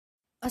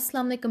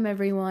Assalamu alaikum,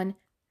 everyone.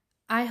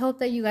 I hope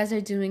that you guys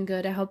are doing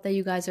good. I hope that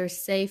you guys are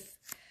safe.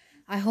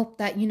 I hope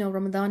that,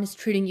 Ramadan is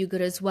treating you good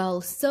as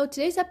well. So,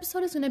 today's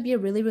episode is going to be a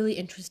really, really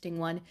interesting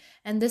one.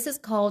 And this is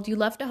called You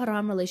Left a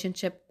Haram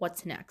Relationship,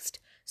 What's Next?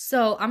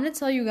 So, I'm going to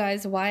tell you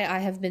guys why I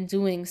have been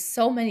doing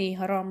so many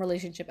haram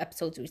relationship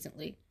episodes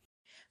recently.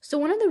 So,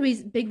 one of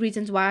the big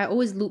reasons why I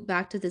always loop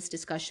back to this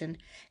discussion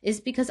is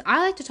because I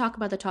like to talk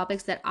about the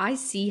topics that I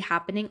see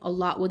happening a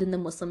lot within the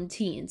Muslim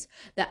teens,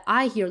 that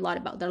I hear a lot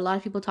about, that a lot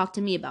of people talk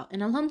to me about.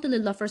 And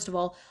Alhamdulillah, first of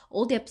all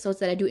the episodes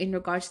that I do in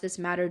regards to this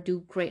matter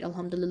do great.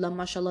 Alhamdulillah,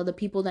 mashallah, the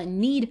people that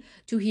need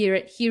to hear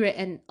it,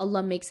 and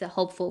Allah makes it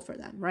helpful for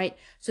them, right?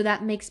 So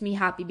that makes me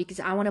happy because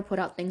I want to put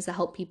out things that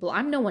help people.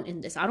 I'm no one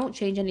in this. I don't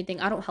change anything.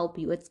 I don't help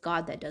you. It's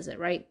God that does it,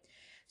 right?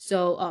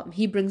 So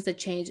he brings the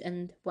change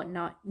and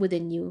whatnot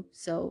within you.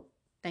 So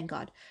thank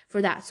God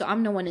for that. So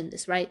I'm no one in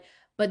this, right?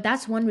 But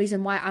that's one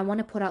reason why I want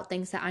to put out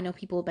things that I know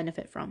people will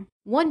benefit from.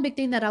 One big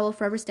thing that I will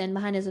forever stand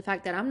behind is the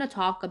fact that I'm going to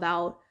talk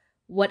about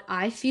what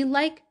I feel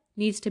like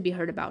needs to be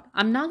heard about.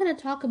 I'm not going to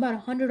talk about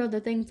 100 other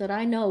things that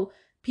I know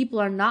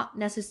people are not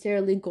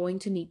necessarily going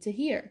to need to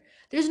hear.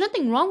 There's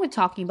nothing wrong with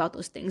talking about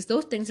those things.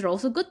 Those things are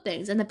also good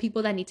things, and the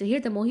people that need to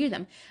hear them will hear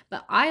them.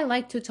 But I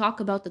like to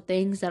talk about the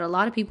things that a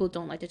lot of people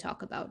don't like to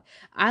talk about.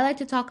 I like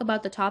to talk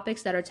about the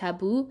topics that are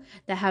taboo,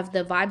 that have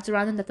the vibes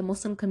around them that the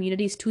Muslim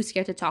community is too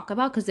scared to talk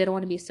about because they don't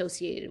want to be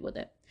associated with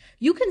it.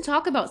 You can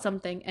talk about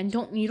something and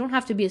you don't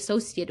have to be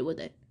associated with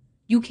it.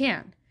 You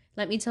can.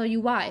 Let me tell you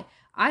why.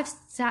 I've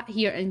sat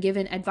here and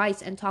given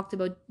advice and talked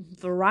about a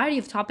variety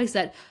of topics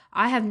that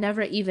I have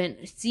never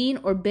even seen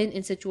or been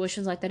in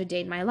situations like that a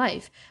day in my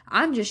life.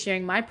 I'm just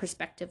sharing my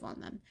perspective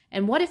on them.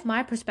 And what if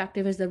my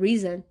perspective is the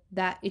reason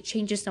that it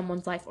changes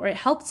someone's life or it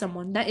helps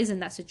someone that is in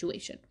that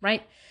situation,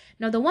 right?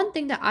 Now, the one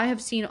thing that I have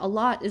seen a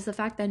lot is the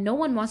fact that no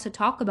one wants to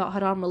talk about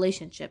haram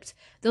relationships.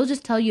 They'll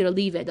just tell you to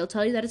leave it. They'll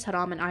tell you that it's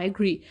haram, and I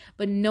agree.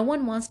 But no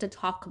one wants to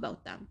talk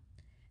about them.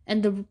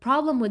 And the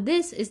problem with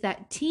this is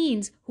that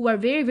teens who are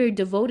very, very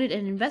devoted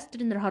and invested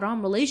in their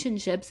haram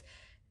relationships,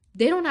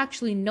 they don't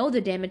actually know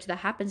the damage that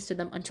happens to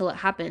them until it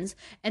happens.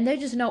 And they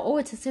just know, oh,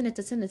 it's a sin, it's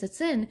a sin, it's a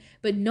sin.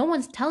 But no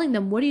one's telling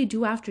them, what do you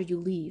do after you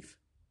leave?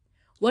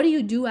 What do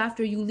you do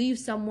after you leave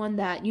someone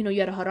that, you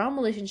had a haram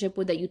relationship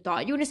with, that you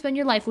thought you were going to spend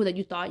your life with, that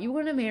you thought you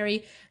were going to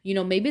marry?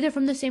 Maybe they're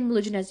from the same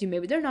religion as you,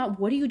 maybe they're not.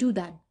 What do you do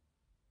then?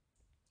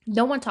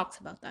 No one talks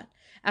about that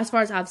as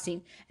far as I've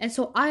seen. And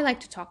so I like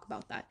to talk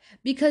about that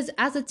because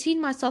as a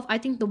teen myself, I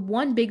think the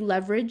one big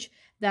leverage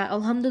that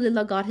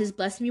Alhamdulillah God has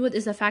blessed me with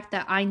is the fact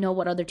that I know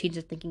what other teens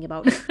are thinking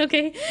about.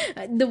 Okay?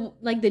 The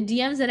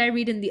DMs that I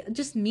read, and the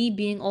just me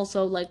being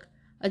also like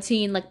a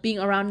teen, like being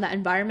around that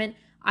environment,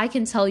 I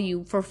can tell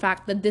you for a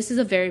fact that this is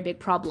a very big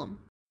problem.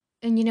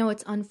 And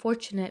it's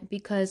unfortunate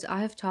because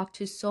I have talked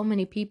to so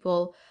many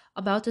people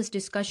about this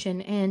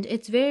discussion, and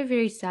it's very,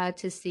 very sad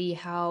to see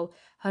how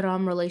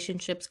haram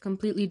relationships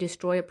completely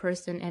destroy a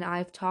person. And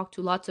I've talked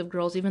to lots of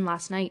girls, even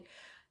last night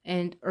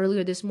and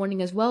earlier this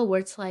morning as well, where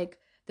it's like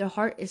their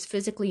heart is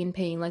physically in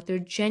pain. Like they're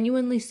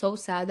genuinely so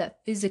sad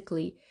that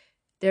physically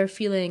they're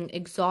feeling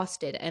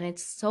exhausted, and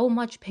it's so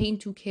much pain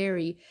to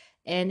carry.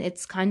 And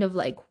it's kind of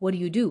like, what do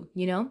you do,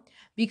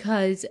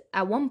 because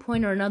at one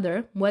point or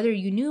another, whether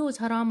you knew it was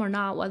haram or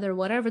not,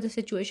 whatever the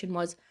situation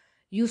was,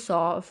 you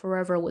saw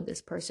forever with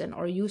this person,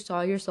 or you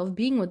saw yourself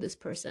being with this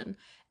person,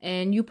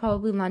 and you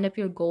probably lined up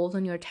your goals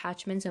and your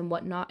attachments and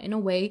whatnot in a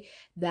way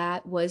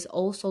that was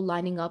also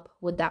lining up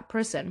with that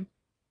person.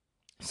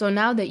 So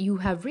now that you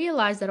have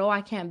realized that, oh,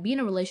 I can't be in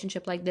a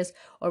relationship like this,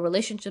 or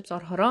relationships are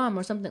haram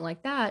or something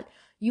like that,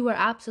 you are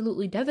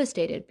absolutely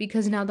devastated,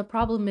 because now the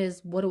problem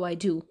is, what do I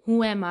do?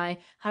 Who am I?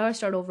 How do I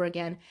start over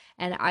again?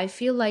 And I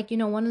feel like,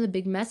 one of the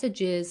big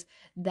messages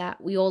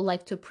that we all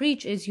like to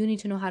preach is you need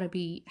to know how to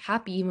be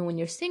happy even when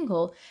you're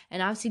single.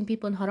 And I've seen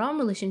people in haram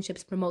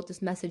relationships promote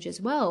this message as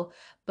well,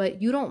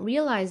 but you don't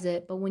realize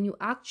it. But when you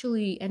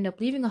actually end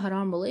up leaving a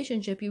haram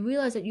relationship, you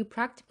realize that you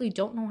practically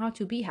don't know how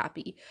to be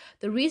happy.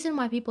 The reason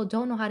why people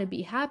don't know how to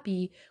be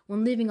happy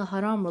when leaving a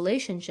haram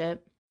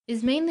relationship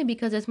is mainly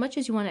because, as much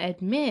as you want to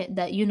admit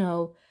that,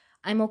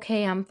 I'm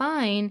okay, I'm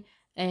fine,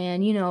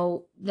 and,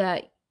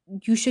 that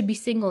you should be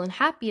single and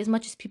happy, as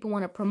much as people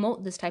want to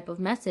promote this type of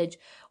message,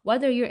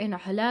 whether you're in a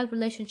halal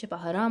relationship, a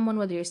haram one,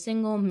 whether you're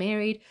single,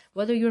 married,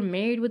 whether you're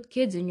married with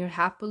kids and you're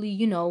happily,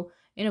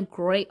 in a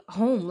great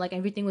home, like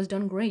everything was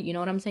done great, you know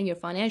what I'm saying? You're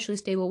financially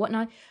stable,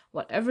 whatnot.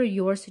 Whatever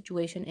your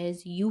situation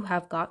is, you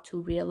have got to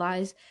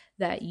realize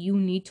that you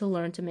need to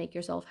learn to make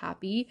yourself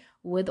happy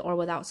with or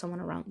without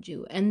someone around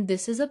you. And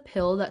this is a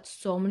pill that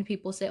so many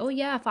people say, oh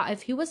yeah,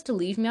 if he was to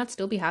leave me, I'd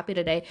still be happy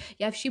today.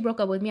 Yeah, if she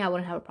broke up with me, I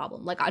wouldn't have a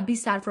problem. Like, I'd be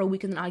sad for a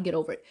week and then I'd get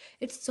over it.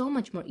 It's so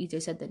much more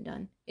easier said than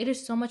done. It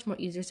is so much more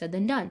easier said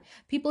than done.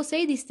 People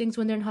say these things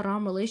when they're in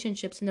haram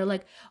relationships, and they're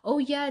like, oh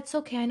yeah, it's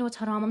okay, I know it's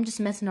haram, I'm just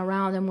messing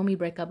around, and when we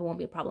break up, it won't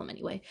be a problem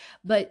anyway.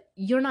 But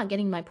you're not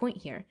getting my point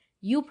here.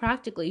 You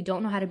practically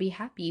don't know how to be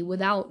happy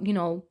without,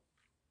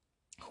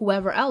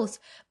 whoever else,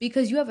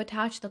 because you have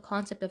attached the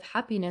concept of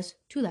happiness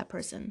to that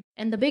person.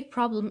 And the big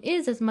problem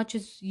is, as much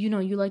as you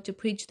like to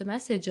preach the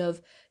message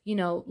of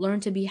learn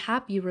to be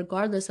happy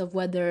regardless of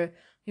whether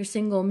you're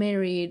single,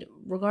 married,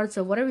 regardless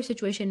of whatever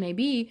situation may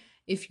be,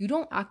 if you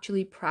don't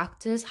actually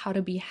practice how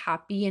to be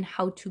happy and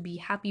how to be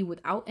happy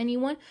without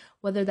anyone,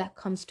 whether that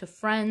comes to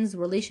friends,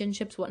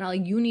 relationships, whatnot,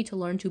 like, you need to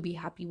learn to be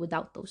happy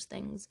without those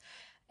things.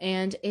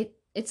 And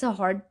it's a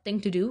hard thing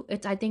to do.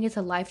 I think it's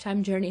a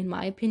lifetime journey, in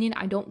my opinion.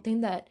 I don't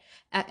think that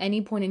at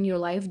any point in your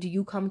life do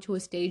you come to a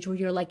stage where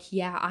you're like,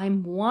 yeah,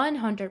 I'm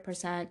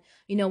 100%,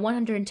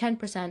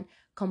 110%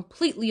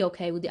 completely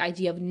okay with the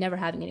idea of never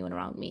having anyone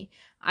around me.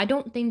 I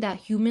don't think that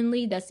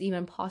humanly that's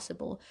even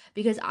possible,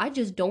 because I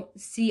just don't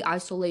see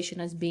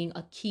isolation as being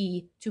a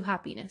key to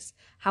happiness.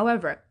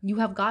 However, you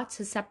have got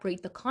to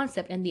separate the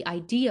concept and the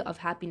idea of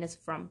happiness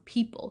from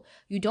people.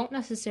 You don't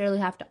necessarily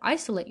have to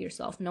isolate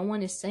yourself. No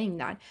one is saying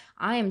that.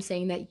 I am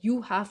saying that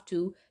you have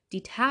to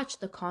detach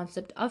the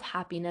concept of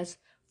happiness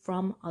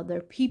from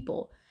other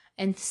people.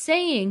 And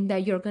saying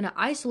that you're going to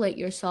isolate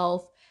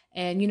yourself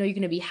and you're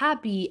going to be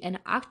happy, and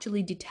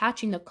actually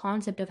detaching the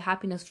concept of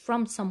happiness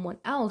from someone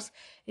else,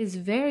 is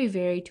very,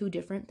 very two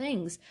different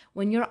things.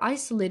 When you're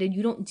isolated,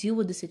 you don't deal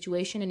with the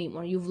situation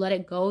anymore. You've let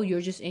it go.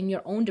 You're just in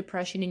your own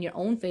depression, in your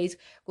own phase,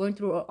 going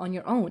through it on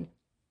your own.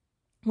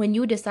 When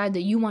you decide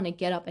that you want to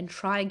get up and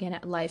try again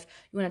at life,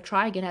 you want to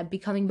try again at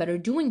becoming better,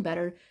 doing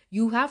better,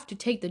 you have to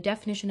take the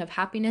definition of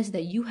happiness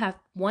that you have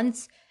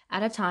once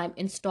at a time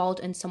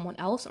installed in someone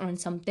else or in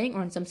something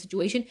or in some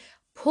situation,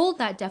 pull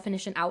that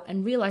definition out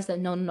and realize that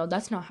no,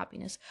 that's not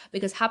happiness,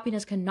 because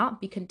happiness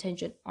cannot be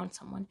contingent on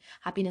someone.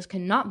 Happiness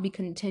cannot be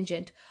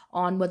contingent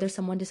on whether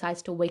someone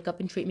decides to wake up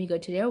and treat me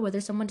good today or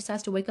whether someone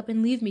decides to wake up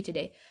and leave me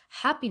today.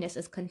 Happiness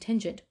is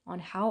contingent on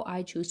how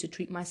I choose to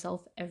treat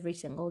myself every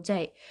single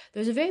day.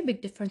 There's a very big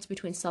difference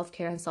between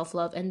self-care and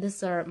self-love, and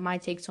these are my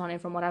takes on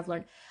it from what I've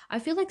learned. I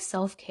feel like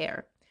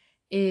self-care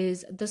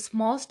is the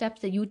small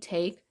steps that you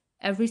take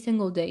every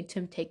single day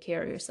to take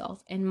care of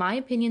yourself. In my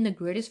opinion, the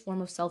greatest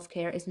form of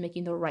self-care is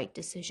making the right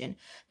decision,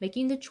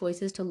 making the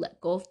choices to let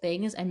go of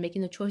things, and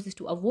making the choices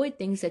to avoid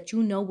things that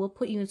will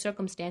put you in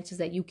circumstances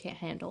that you can't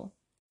handle.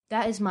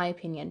 That is my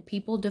opinion.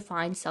 People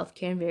define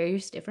self-care in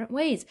various different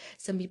ways.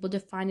 Some people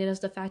define it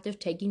as the fact of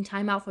taking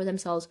time out for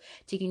themselves,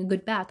 taking a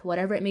good bath,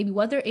 whatever it may be,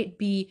 whether it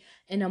be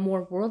in a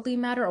more worldly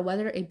matter or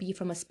whether it be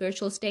from a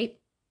spiritual state.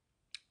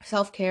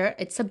 Self-care,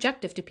 it's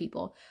subjective to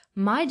people.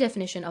 My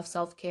definition of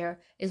self-care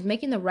is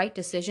making the right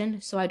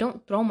decision so I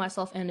don't throw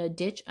myself in a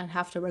ditch and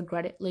have to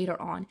regret it later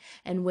on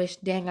and wish,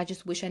 dang, I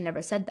just wish I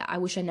never said that. I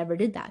wish I never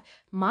did that.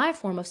 My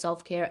form of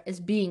self-care is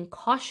being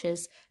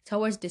cautious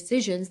towards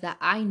decisions that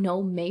I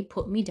know may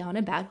put me down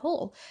a bad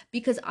hole,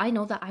 because I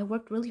know that I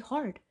worked really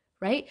hard.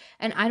 Right?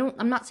 And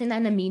I'm not saying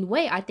that in a mean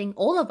way. I think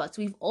all of us,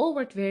 we've all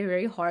worked very,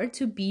 very hard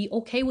to be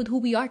okay with who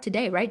we are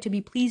today, right? To be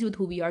pleased with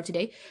who we are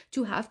today,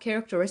 to have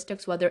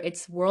characteristics, whether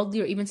it's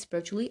worldly or even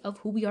spiritually, of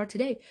who we are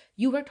today.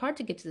 You worked hard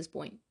to get to this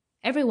point.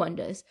 Everyone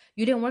does.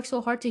 You didn't work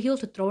so hard to heal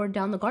to throw it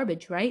down the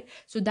garbage, right?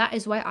 So that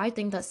is why I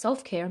think that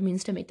self-care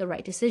means to make the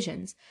right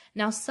decisions.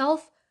 Now,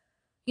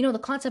 the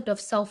concept of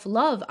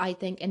self-love, I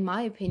think, in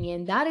my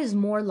opinion, that is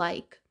more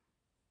like,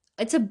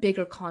 it's a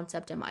bigger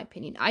concept in my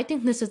opinion. I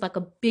think this is like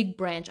a big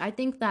branch. I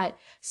think that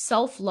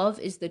self-love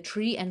is the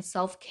tree and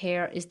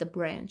self-care is the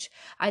branch.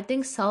 I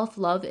think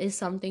self-love is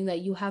something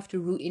that you have to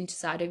root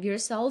inside of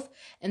yourself.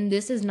 And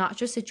this is not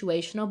just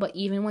situational, but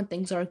even when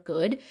things are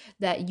good,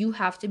 that you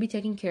have to be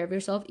taking care of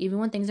yourself, even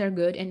when things are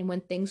good. And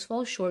when things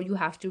fall short, you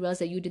have to realize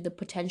that you did the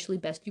potentially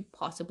best you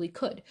possibly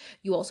could.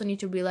 You also need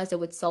to realize that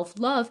with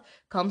self-love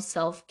comes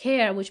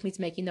self-care, which means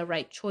making the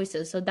right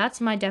choices. So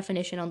that's my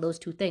definition on those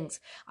two things.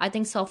 I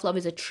think self-love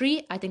is a tree.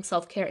 I think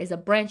self-care is a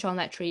branch on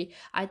that tree.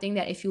 I think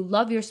that if you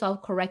love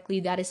yourself correctly,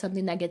 that is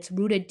something that gets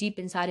rooted deep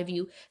inside of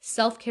you.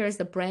 Self-care is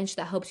the branch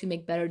that helps you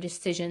make better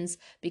decisions,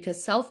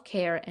 because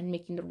self-care and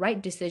making the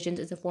right decisions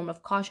is a form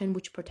of caution,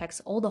 which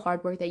protects all the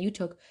hard work that you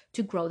took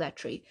to grow that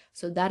tree.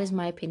 So that is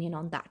my opinion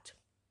on that.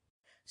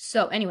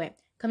 So anyway,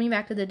 coming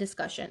back to the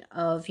discussion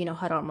of,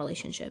 haram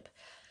relationship.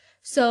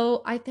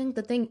 So I think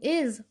the thing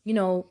is,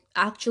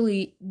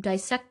 actually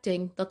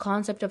dissecting the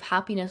concept of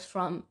happiness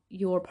from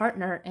your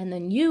partner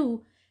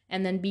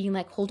and then being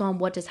like, hold on,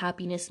 what does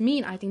happiness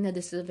mean? I think that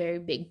this is a very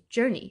big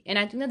journey. And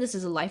I think that this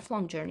is a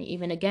lifelong journey,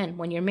 even again,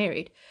 when you're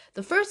married.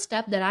 The first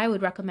step that I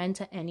would recommend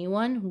to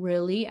anyone,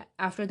 really,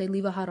 after they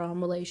leave a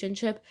haram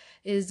relationship,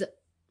 is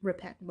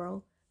repent,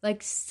 bro.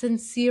 Like,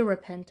 sincere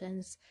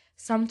repentance.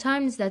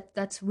 Sometimes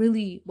that's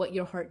really what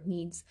your heart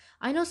needs.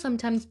 I know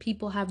sometimes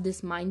people have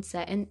this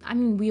mindset, and I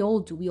mean, we all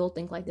do. We all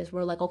think like this.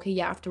 We're like, okay,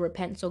 yeah, I have to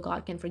repent so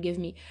God can forgive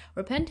me.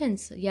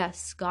 Repentance,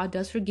 yes, God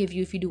does forgive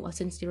you if you do a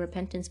sincere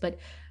repentance, but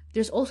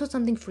there's also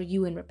something for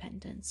you in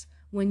repentance.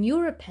 When you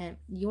repent,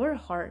 your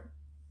heart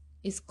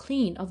is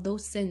clean of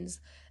those sins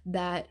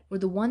that were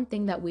the one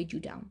thing that weighed you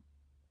down.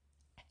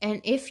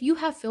 And if you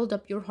have filled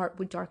up your heart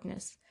with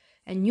darkness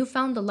and you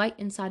found the light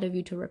inside of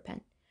you to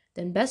repent,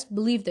 then best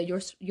believe that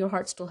your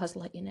heart still has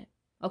light in it.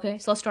 Okay,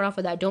 so let's start off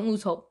with that. Don't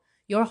lose hope.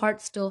 Your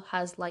heart still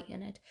has light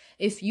in it.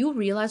 If you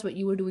realize what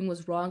you were doing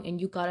was wrong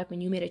and you got up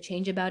and you made a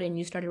change about it and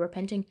you started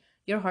repenting,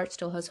 your heart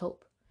still has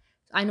hope.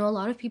 I know a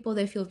lot of people,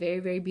 they feel very,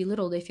 very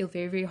belittled. They feel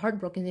very, very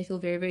heartbroken. They feel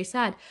very, very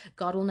sad.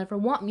 God will never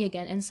want me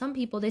again. And some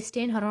people, they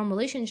stay in haram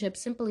relationships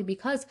simply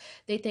because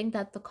they think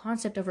that the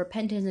concept of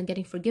repentance and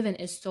getting forgiven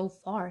is so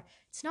far.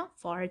 It's not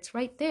far. It's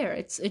right there.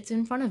 It's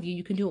in front of you.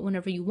 You can do it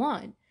whenever you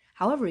want,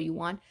 however you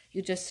want.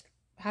 You just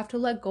have to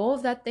let go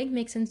of that thing,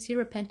 make sincere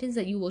repentance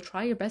that you will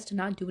try your best to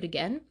not do it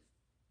again.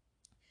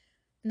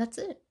 And that's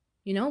it.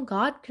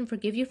 God can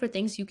forgive you for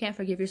things you can't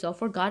forgive yourself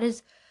for. God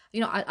is,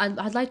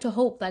 I'd like to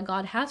hope that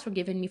God has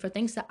forgiven me for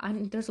things that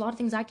there's a lot of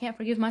things I can't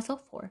forgive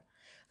myself for.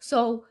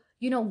 So,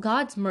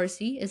 God's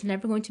mercy is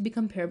never going to be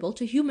comparable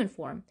to human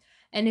form.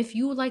 And if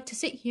you would like to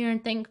sit here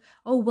and think,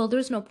 oh, well,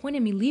 there's no point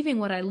in me leaving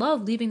what I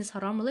love, leaving this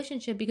haram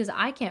relationship because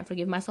I can't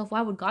forgive myself.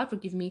 Why would God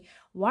forgive me?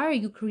 Why are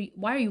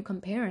you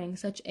comparing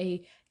such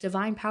a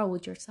divine power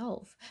with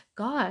yourself?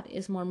 God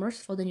is more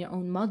merciful than your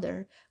own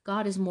mother.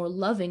 God is more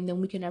loving than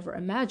we can ever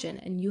imagine.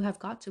 And you have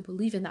got to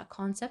believe in that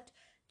concept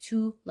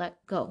to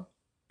let go.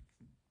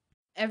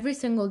 Every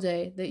single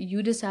day that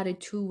you decided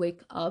to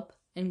wake up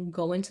and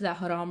go into that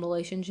haram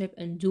relationship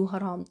and do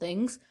haram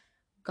things,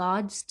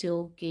 God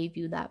still gave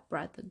you that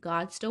breath.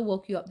 God still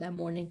woke you up that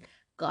morning.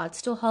 God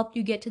still helped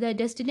you get to that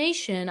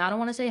destination. I don't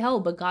want to say hell,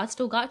 but God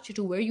still got you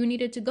to where you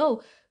needed to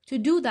go to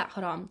do that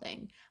haram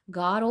thing.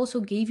 God also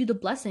gave you the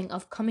blessing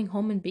of coming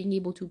home and being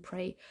able to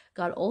pray.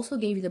 God also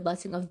gave you the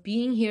blessing of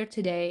being here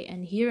today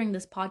and hearing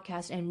this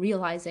podcast and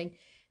realizing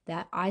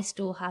that I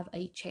still have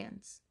a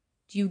chance.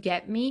 Do you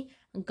get me?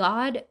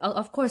 God,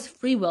 of course,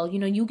 free will.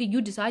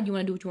 You decide you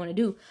want to do what you want to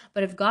do.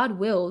 But if God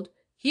willed,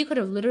 you could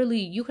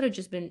have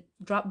just been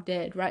dropped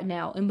dead right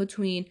now in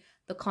between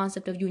the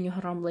concept of you and your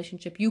haram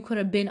relationship. You could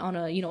have been on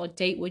a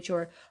date with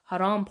your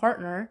haram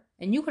partner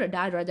and you could have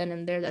died right then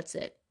and there. That's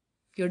it.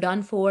 You're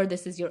done for.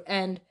 This is your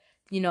end.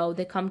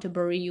 They come to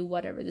bury you,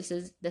 whatever.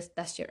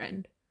 That's your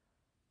end.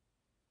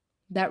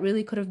 That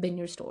really could have been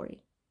your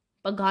story.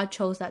 But God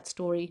chose that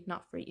story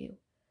not for you.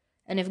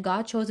 And if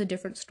God chose a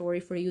different story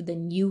for you,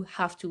 then you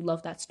have to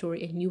love that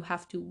story and you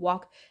have to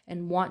walk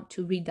and want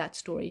to read that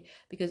story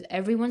because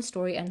everyone's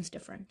story ends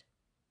different.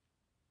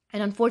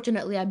 And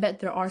unfortunately, I bet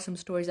there are some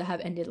stories that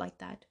have ended like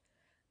that.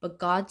 But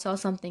God saw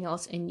something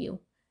else in you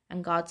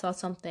and God saw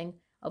something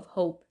of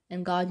hope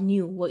and God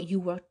knew what you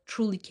were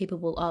truly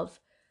capable of.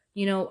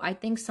 I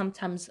think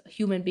sometimes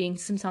human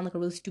beings sound like a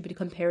really stupid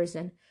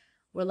comparison.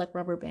 We're like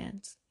rubber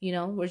bands,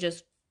 we're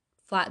just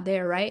flat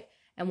there, right?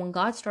 And when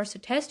God starts to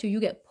test you, you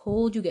get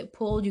pulled, you get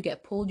pulled, you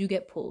get pulled, you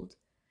get pulled.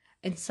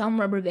 And some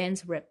rubber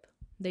bands rip.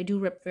 They do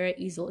rip very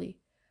easily.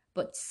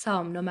 But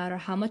some, no matter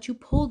how much you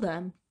pull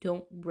them,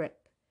 don't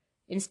rip.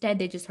 Instead,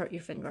 they just hurt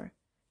your finger.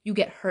 You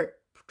get hurt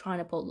trying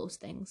to pull those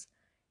things.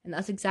 And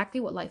that's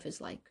exactly what life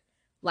is like.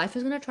 Life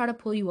is going to try to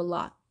pull you a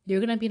lot. You're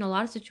going to be in a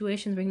lot of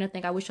situations where you're going to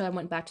think, I wish I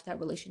went back to that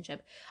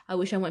relationship. I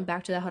wish I went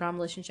back to that haram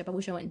relationship. I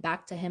wish I went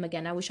back to him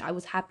again. I wish I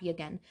was happy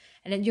again.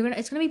 And then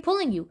it's going to be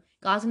pulling you.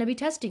 God's going to be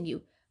testing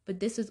you. But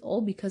this is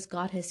all because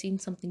God has seen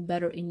something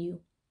better in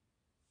you.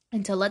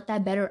 And to let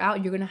that better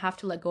out, you're going to have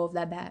to let go of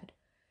that bad.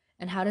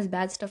 And how does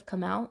bad stuff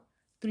come out?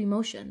 Through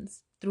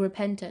emotions, through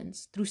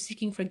repentance, through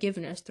seeking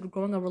forgiveness, through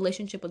growing a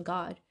relationship with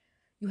God.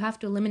 You have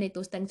to eliminate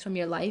those things from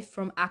your life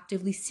from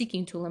actively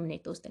seeking to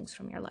eliminate those things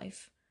from your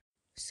life.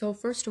 So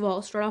first of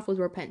all, start off with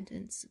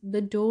repentance.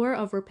 The door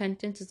of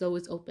repentance is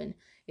always open.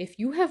 If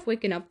you have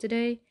waken up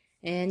today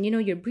and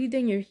you're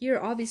breathing, you're here,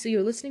 obviously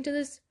you're listening to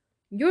this,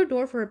 your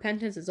door for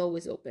repentance is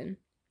always open.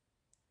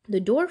 The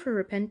door for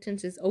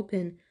repentance is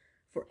open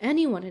for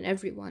anyone and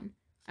everyone,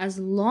 as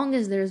long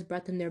as there is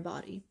breath in their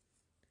body.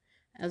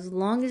 As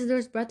long as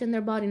there's breath in their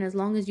body, and as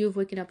long as you've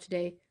waken up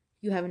today,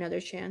 you have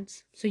another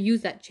chance. So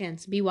use that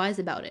chance. Be wise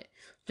about it.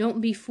 Don't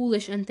be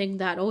foolish and think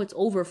that, oh, it's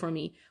over for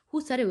me. Who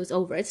said it was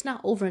over? It's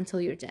not over until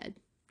you're dead.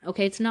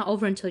 Okay, it's not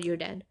over until you're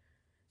dead.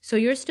 So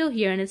you're still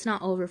here and it's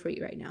not over for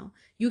you right now.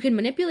 You can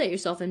manipulate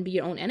yourself and be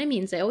your own enemy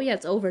and say, oh yeah,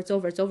 it's over, it's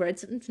over, it's over.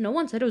 It's no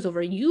one said it was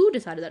over. You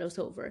decided that it was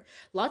over.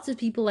 Lots of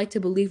people like to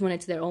believe when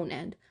it's their own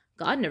end.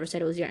 God never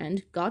said it was your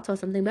end. God saw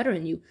something better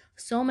in you.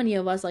 So many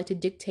of us like to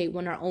dictate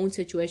when our own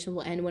situation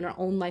will end, when our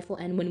own life will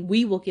end, when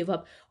we will give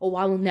up. Oh,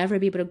 I will never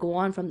be able to go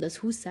on from this.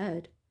 Who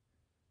said?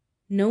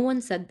 No one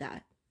said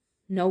that.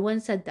 No one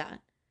said that.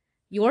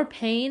 Your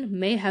pain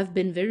may have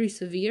been very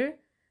severe,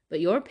 but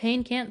your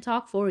pain can't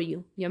talk for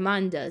you. Your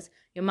mind does.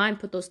 Your mind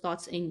put those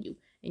thoughts in you.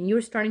 And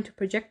you're starting to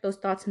project those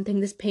thoughts and think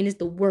this pain is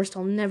the worst.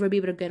 I'll never be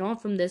able to get on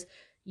from this.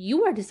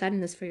 You are deciding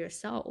this for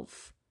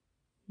yourself.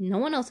 No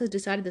one else has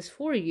decided this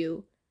for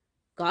you.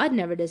 God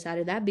never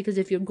decided that, because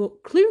if you're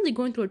clearly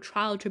going through a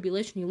trial or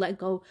tribulation, you let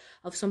go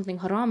of something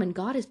haram, and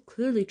God is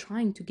clearly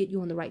trying to get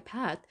you on the right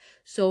path.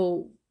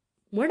 So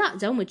we're not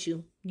done with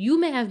you. You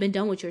may have been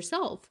done with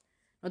yourself.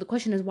 Now the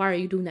question is, why are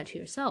you doing that to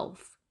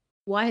yourself?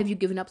 Why have you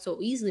given up so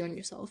easily on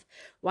yourself?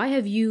 Why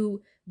have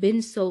you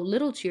been so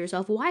little to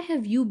yourself? Why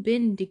have you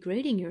been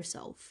degrading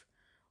yourself?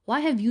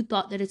 Why have you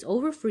thought that it's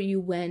over for you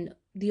when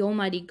the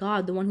Almighty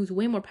God, the one who's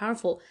way more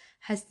powerful,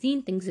 has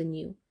seen things in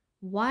you?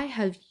 Why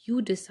have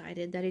you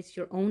decided that it's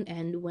your own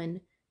end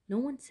when no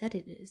one said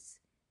it is?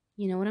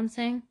 You know what I'm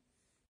saying?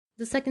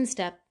 The second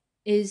step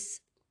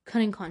is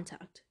cutting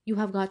contact. You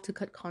have got to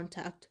cut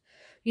contact.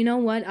 You know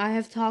what? I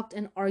have talked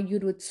and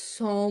argued with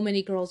so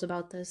many girls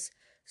about this.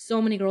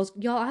 So many girls.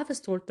 Y'all, I have a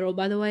sore throat,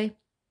 by the way.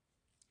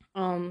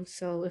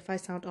 So if I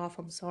sound off,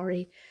 I'm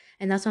sorry.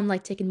 And that's why I'm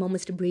like taking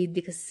moments to breathe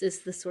because it's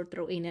the sore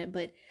throat, ain't it?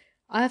 But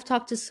I have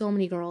talked to so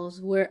many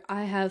girls where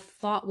I have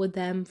fought with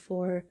them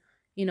for,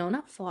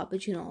 not fought,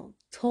 but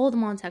told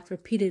them on text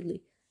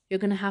repeatedly, you're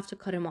gonna have to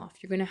cut him off.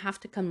 You're gonna have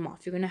to cut him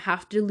off. You're gonna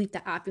have to delete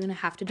the app. You're gonna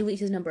have to delete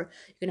his number.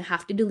 You're gonna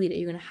have to delete it.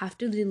 You're gonna have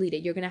to delete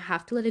it. You're gonna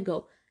have to let it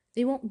go.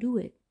 They won't do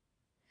it.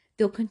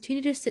 They'll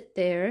continue to sit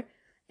there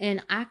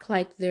and act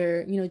like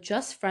they're,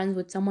 just friends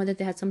with someone that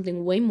they had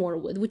something way more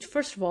with, which,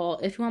 first of all,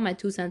 if you want my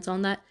 2 cents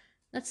on that,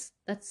 that's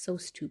so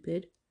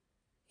stupid.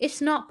 It's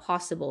not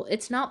possible.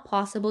 It's not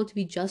possible to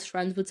be just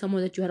friends with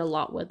someone that you had a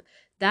lot with.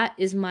 That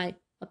is my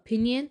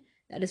opinion.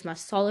 That is my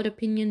solid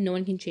opinion. No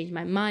one can change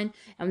my mind.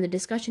 And when the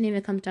discussion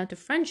even comes down to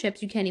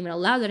friendships, you can't even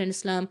allow that in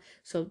Islam.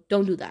 So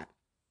don't do that.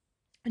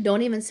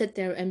 Don't even sit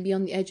there and be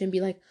on the edge and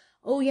be like,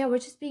 oh yeah, we're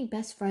just being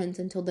best friends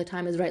until the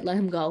time is right. Let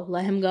him go.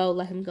 Let him go.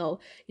 Let him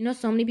go.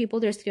 So many people,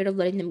 they're scared of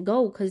letting him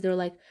go because they're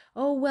like,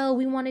 oh, well,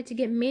 we wanted to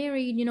get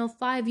married,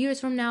 5 years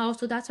from now.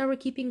 So that's why we're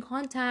keeping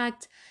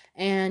contact.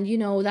 And,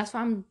 that's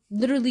why I'm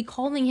literally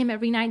calling him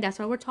every night. That's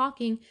why we're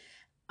talking.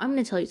 I'm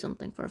going to tell you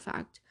something for a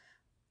fact.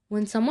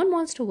 When someone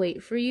wants to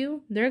wait for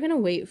you, they're going to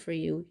wait for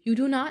you. You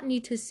do not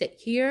need to sit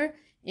here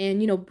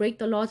and, break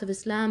the laws of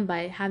Islam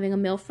by having a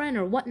male friend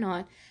or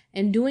whatnot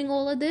and doing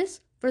all of this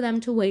for them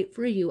to wait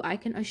for you. I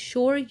can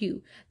assure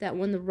you that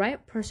when the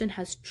right person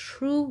has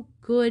true,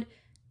 good,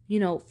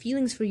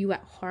 feelings for you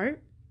at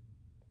heart,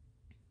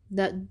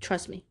 that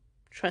trust me,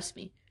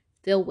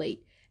 they'll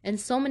wait. And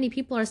so many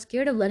people are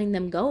scared of letting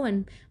them go.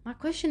 And my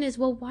question is,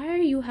 well, why are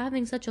you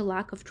having such a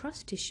lack of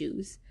trust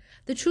issues?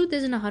 The truth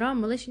is, in a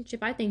haram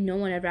relationship, I think no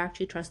one ever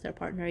actually trusts their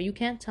partner. You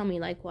can't tell me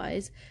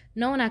likewise.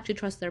 No one actually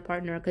trusts their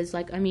partner because,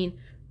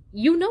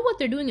 you know what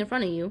they're doing in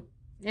front of you.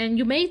 And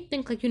you may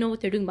think like you know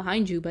what they're doing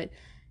behind you, but,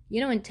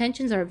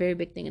 intentions are a very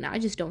big thing. And I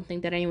just don't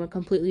think that anyone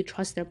completely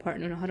trusts their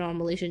partner in a haram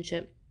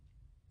relationship.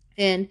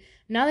 And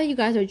now that you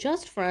guys are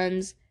just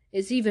friends,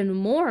 it's even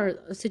more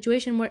a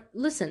situation where,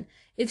 listen,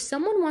 if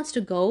someone wants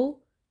to go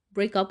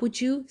break up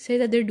with you, say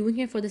that they're doing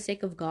it for the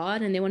sake of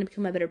God and they want to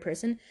become a better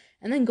person,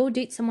 and then go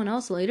date someone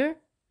else later,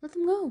 let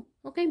them go.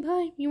 Okay,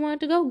 bye. You want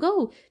to go?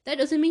 Go. That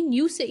doesn't mean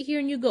you sit here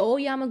and you go, oh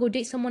yeah, I'm gonna go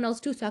date someone else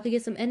too so I could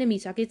get some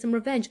enemies, so I could get some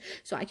revenge,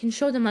 so I can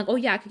show them like, oh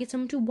yeah, I could get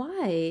someone too.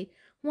 Why?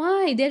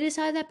 Why? They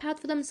decide that path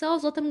for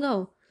themselves. Let them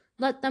go.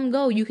 Let them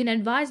go. You can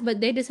advise,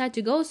 but they decide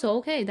to go, so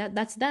okay,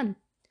 that's them.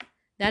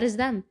 That is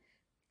them.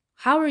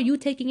 How are you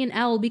taking an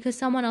L because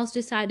someone else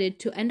decided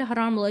to end a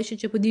haram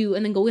relationship with you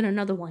and then go in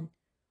another one?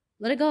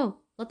 Let it go.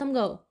 Let them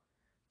go.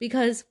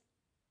 Because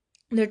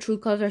their true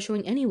colors are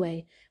showing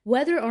anyway.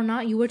 Whether or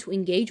not you were to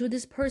engage with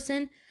this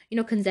person,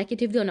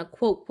 consecutively on a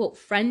quote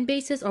friend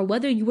basis, or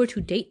whether you were to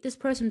date this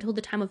person until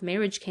the time of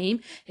marriage came,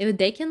 if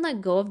they can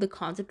let go of the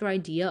concept or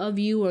idea of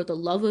you or the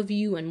love of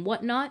you and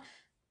whatnot,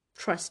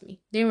 trust me,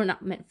 they were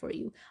not meant for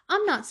you.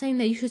 I'm not saying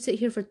that you should sit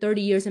here for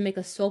 30 years and make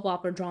a soap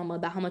opera drama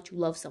about how much you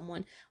love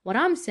someone. What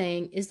I'm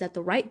saying is that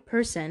the right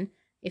person,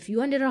 if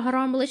you ended a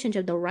haram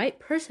relationship, the right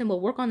person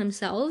will work on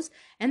themselves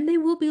and they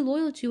will be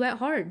loyal to you at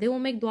heart. They will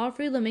make dua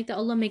for you. They'll make that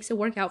Allah makes it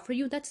work out for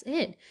you. That's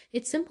it.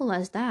 It's simple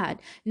as that.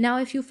 Now,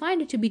 if you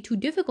find it to be too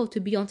difficult to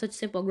be on such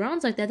simple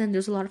grounds like that, then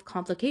there's a lot of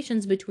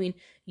complications between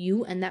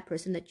you and that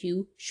person that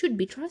you should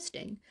be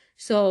trusting.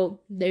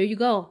 So there you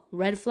go.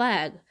 Red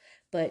flag.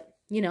 But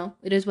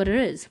it is what it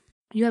is.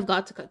 You have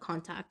got to cut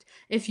contact.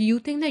 If you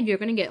think that you're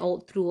going to get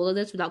through all of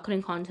this without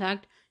cutting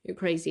contact, you're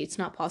crazy. It's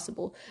not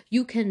possible.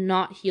 You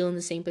cannot heal in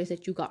the same place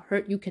that you got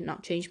hurt. You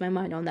cannot change my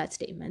mind on that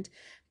statement.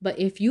 But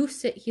if you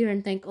sit here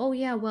and think, oh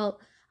yeah, well,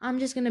 I'm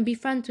just going to be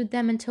friends with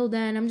them until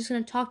then. I'm just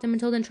going to talk to them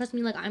until then. Trust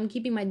me, like I'm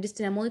keeping my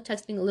distance. I'm only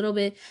texting a little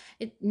bit.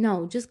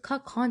 No, just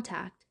cut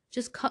contact.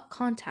 Just cut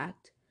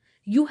contact.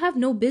 You have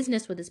no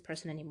business with this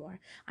person anymore.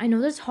 I know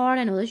that's hard.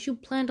 I know that you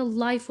planned a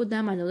life with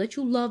them. I know that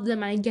you love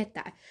them. I get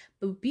that.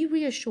 But be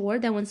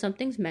reassured that when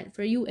something's meant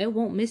for you, it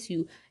won't miss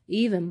you.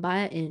 Even by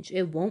an inch,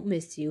 it won't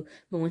miss you.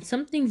 But when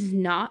something's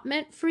not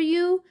meant for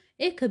you,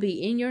 it could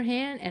be in your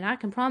hand. And I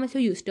can promise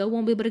you still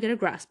won't be able to get a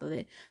grasp of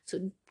it.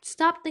 So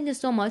stop thinking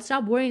so much.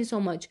 Stop worrying so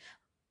much.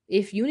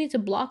 If you need to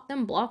block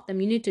them, block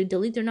them. You need to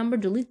delete their number,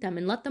 delete them,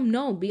 and let them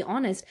know. Be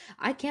honest.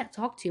 I can't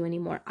talk to you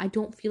anymore. I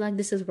don't feel like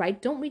this is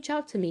right. Don't reach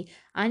out to me.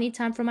 I need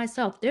time for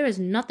myself. There is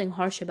nothing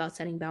harsh about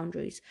setting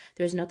boundaries.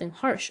 There's nothing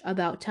harsh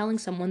about telling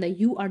someone that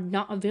you are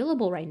not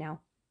available right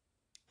now.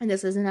 And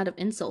this isn't out of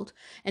insult.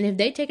 And if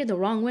they take it the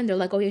wrong way, they're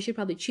like, oh yeah, she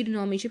probably cheated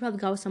on me. She probably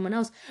got with someone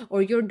else.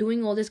 Or you're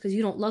doing all this because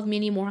you don't love me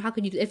anymore. How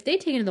could you? If they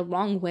take it the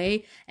wrong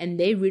way and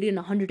they read it in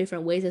 100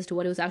 different ways as to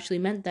what it was actually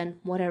meant, then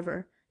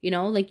whatever.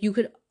 You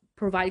could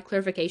provide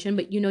clarification,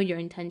 but your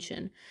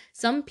intention.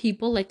 Some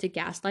people like to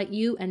gaslight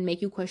you and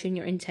make you question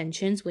your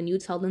intentions when you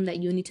tell them that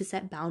you need to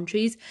set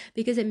boundaries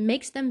because it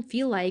makes them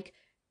feel like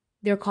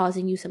they're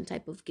causing you some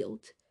type of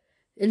guilt.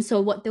 And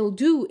so what they'll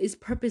do is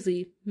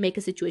purposely make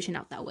a situation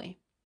out that way.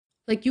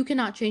 Like, you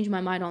cannot change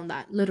my mind on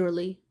that,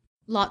 literally.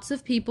 Lots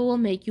of people will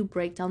make you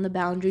break down the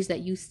boundaries that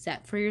you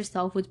set for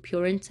yourself with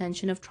pure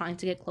intention of trying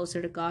to get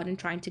closer to God and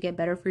trying to get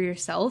better for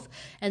yourself.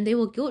 And they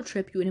will guilt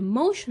trip you and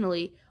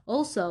emotionally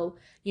also,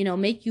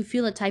 make you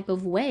feel a type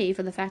of way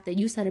for the fact that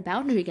you set a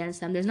boundary against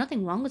them. There's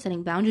nothing wrong with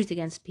setting boundaries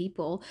against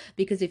people,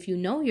 because if you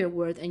know your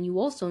worth and you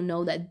also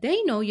know that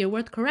they know your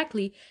worth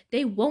correctly,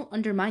 they won't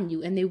undermine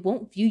you and they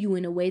won't view you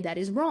in a way that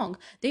is wrong.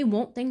 They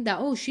won't think that,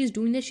 oh, she's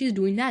doing this, she's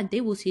doing that. They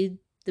will see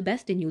the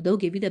best in you. They'll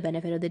give you the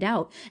benefit of the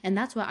doubt. And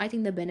that's why I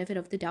think the benefit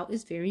of the doubt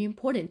is very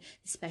important,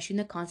 especially in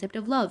the concept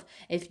of love.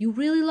 If you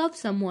really love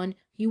someone,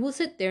 you will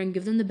sit there and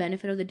give them the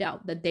benefit of the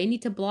doubt that they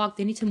need to block,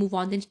 they need to move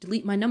on, they need to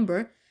delete my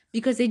number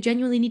because they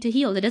genuinely need to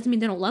heal. That doesn't mean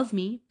they don't love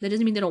me. That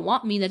doesn't mean they don't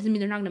want me. That doesn't mean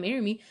they're not going to marry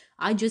me.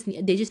 They just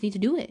need to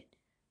do it.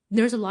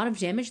 There's a lot of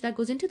damage that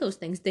goes into those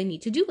things. They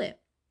need to do it.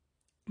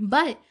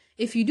 But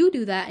if you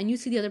do that and you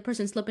see the other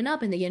person slipping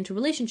up and they get into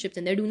relationships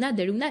and they're doing that,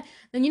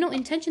 then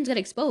intentions get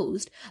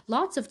exposed.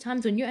 Lots of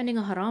times when you're ending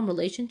a haram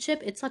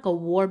relationship, it's like a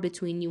war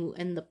between you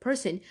and the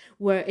person,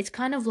 where it's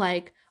kind of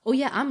like, oh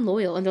yeah, I'm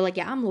loyal. And they're like,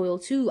 yeah, I'm loyal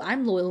too.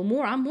 I'm loyal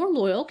more. I'm more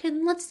loyal. Okay,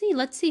 then let's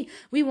see.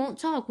 We won't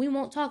talk.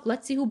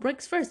 Let's see who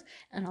breaks first.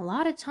 And a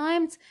lot of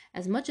times,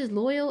 as much as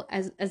loyal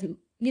as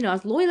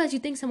loyal as you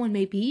think someone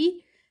may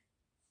be,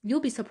 you'll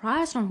be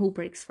surprised on who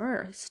breaks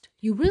first.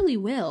 You really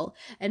will.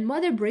 And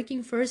whether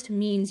breaking first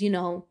means,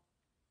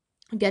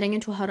 getting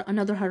into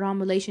another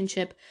haram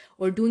relationship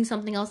or doing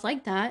something else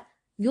like that,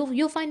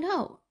 you'll find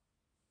out.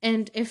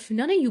 And if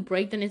none of you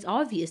break, then it's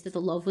obvious that the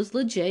love was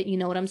legit. You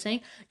know what I'm saying?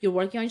 You're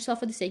working on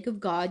yourself for the sake of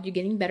God. You're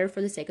getting better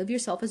for the sake of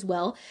yourself as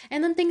well.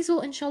 And then things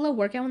will, inshallah,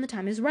 work out when the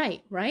time is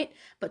right?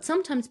 But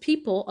sometimes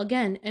people,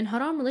 again, in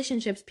haram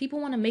relationships,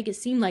 people want to make it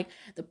seem like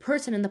the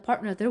person and the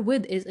partner they're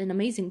with is an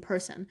amazing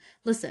person.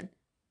 Listen.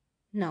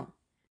 No.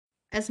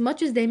 As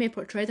much as they may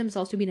portray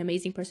themselves to be an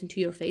amazing person to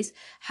your face,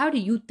 how do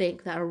you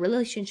think that a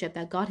relationship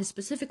that God has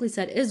specifically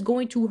said is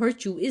going to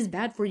hurt you, is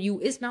bad for you,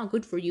 is not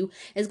good for you,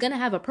 is going to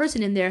have a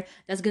person in there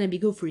that's going to be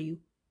good for you?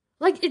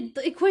 The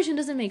equation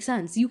doesn't make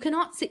sense. You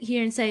cannot sit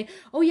here and say,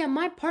 oh yeah,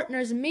 my partner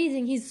is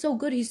amazing, he's so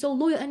good, he's so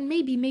loyal, and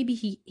maybe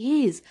he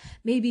is.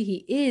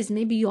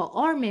 Maybe you all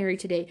are married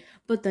today.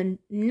 But the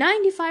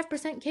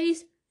 95%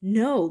 case,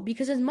 no,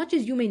 because as much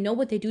as you may know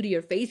what they do to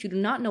your face, you do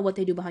not know what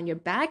they do behind your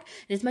back.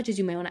 And as much as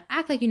you may want to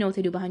act like you know what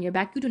they do behind your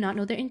back, you do not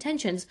know their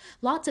intentions.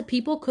 Lots of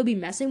people could be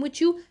messing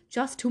with you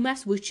just to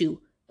mess with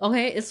you.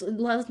 Okay,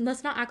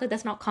 let's not act like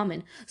that's not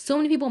common. So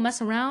many people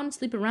mess around,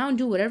 sleep around,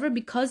 do whatever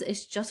because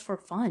it's just for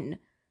fun.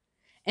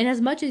 And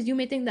as much as you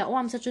may think that, oh,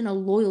 I'm such in a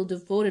loyal,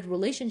 devoted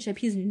relationship,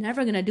 he's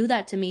never going to do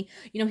that to me.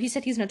 He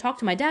said he's going to talk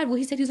to my dad. Well,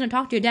 he said he's going to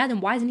talk to your dad,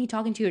 then why isn't he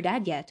talking to your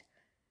dad yet?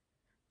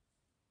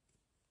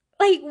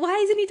 Why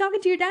isn't he talking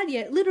to your dad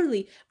yet?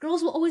 Literally,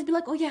 girls will always be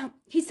like, oh yeah,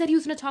 he said he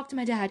was going to talk to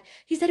my dad.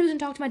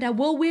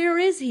 Well, where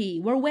is he?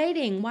 We're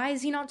waiting. Why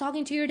is he not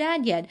talking to your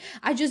dad yet?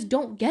 I just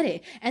don't get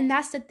it. And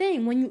that's the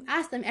thing. When you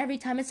ask them every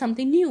time it's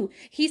something new,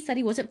 he said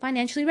he wasn't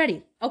financially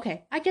ready.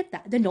 Okay, I get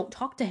that. Then don't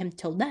talk to him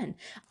till then.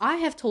 I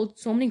have told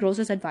so many girls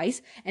this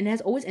advice, and it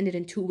has always ended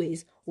in two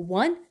ways.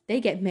 One,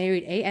 they get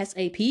married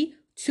ASAP.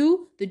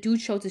 Two, the dude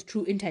shows his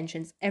true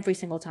intentions every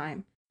single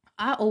time.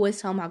 I always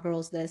tell my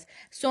girls this.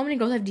 So many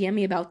girls have DM'd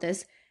me about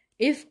this.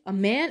 If a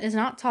man is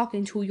not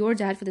talking to your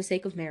dad for the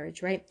sake of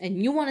marriage, right?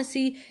 And you want to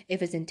see if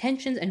his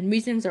intentions and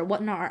reasons or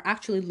whatnot are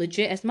actually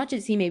legit, as much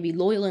as he may be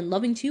loyal and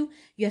loving to you,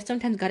 you have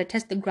sometimes got to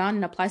test the ground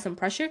and apply some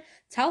pressure.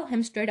 Tell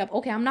him straight up,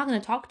 okay, I'm not going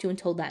to talk to you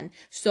until then.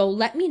 So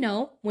let me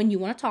know when you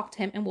want to talk to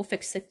him and we'll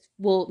fix it.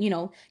 We'll,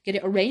 get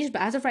it arranged.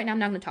 But as of right now, I'm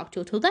not going to talk to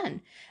you until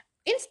then.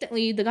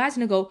 Instantly, the guy's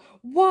gonna go,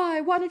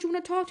 why don't you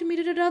want to talk to me?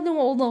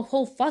 The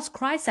whole fuss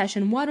cry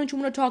session. Why don't you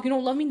want to talk? You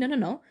don't love me?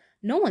 No.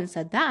 No one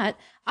said that.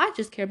 I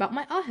just care about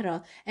my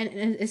akhirah. And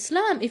in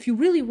Islam, if you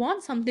really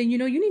want something, you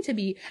need to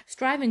be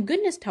striving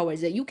goodness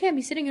towards it. You can't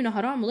be sitting in a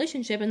haram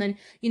relationship and then,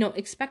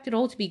 expect it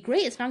all to be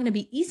great. It's not going to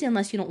be easy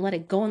unless you don't let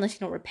it go, unless you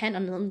don't repent,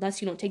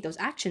 unless you don't take those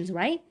actions,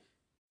 right?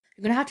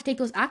 You're going to have to take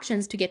those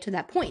actions to get to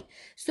that point.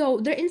 So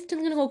they're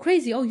instantly going to go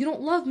crazy. Oh, you don't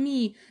love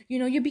me.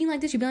 You're being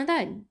like this, you're being like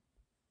that.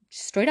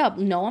 Straight up,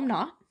 no, I'm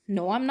not.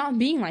 No, I'm not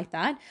being like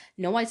that.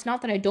 No, it's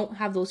not that I don't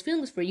have those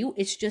feelings for you.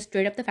 It's just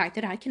straight up the fact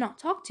that I cannot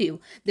talk to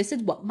you. This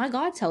is what my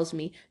God tells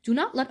me. Do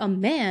not let a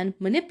man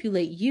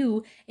manipulate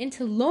you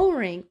into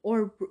lowering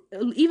or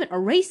even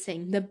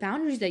erasing the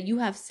boundaries that you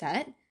have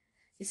set,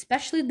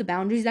 especially the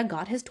boundaries that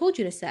God has told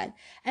you to set.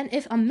 And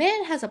if a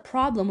man has a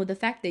problem with the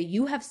fact that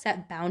you have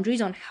set boundaries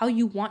on how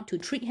you want to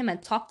treat him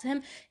and talk to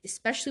him,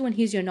 especially when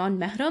he's your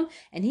non-mahram,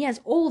 and he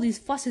has all these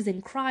fusses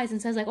and cries and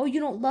says like, oh,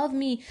 you don't love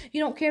me, you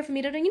don't care for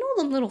me, the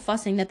little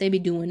fussing that they be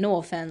doing, no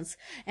offense.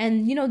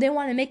 And, they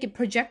want to make it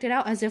projected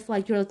out as if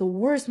like you're like the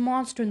worst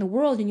monster in the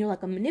world and you're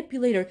like a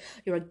manipulator,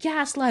 you're a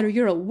gaslighter,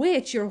 you're a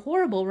witch, you're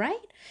horrible,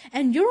 right?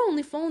 And you're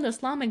only following the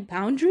Islamic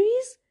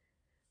boundaries?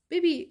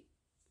 Baby,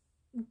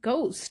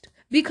 ghost.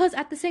 Because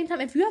at the same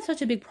time, if you have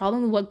such a big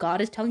problem with what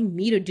God is telling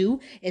me to do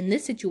in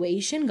this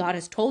situation, God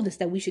has told us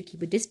that we should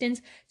keep a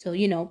distance. So,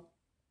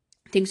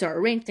 things are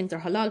arranged, things are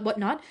halal,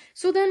 whatnot.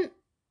 So then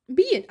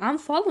be it. I'm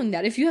following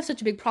that. If you have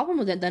such a big problem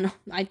with it, then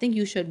I think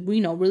you should,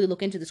 really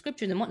look into the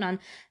scriptures and whatnot,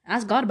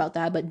 ask God about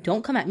that, but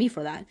don't come at me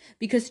for that.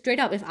 Because straight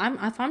up, if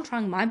I'm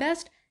trying my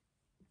best,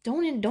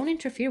 don't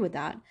interfere with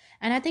that.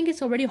 And I think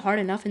it's already hard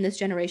enough in this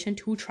generation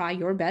to try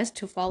your best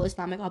to follow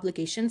Islamic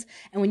obligations.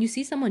 And when you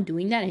see someone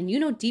doing that, and you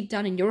know deep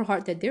down in your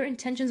heart that their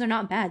intentions are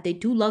not bad, they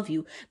do love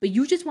you, but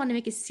you just want to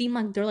make it seem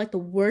like they're like the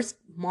worst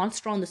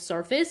monster on the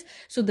surface,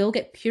 so they'll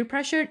get peer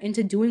pressured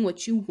into doing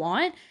what you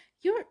want.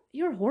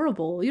 You're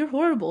horrible. You're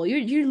horrible.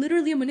 You're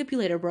literally a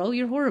manipulator, bro.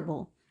 You're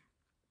horrible.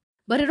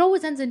 But it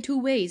always ends in two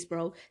ways,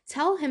 bro.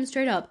 Tell him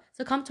straight up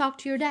to come talk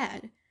to your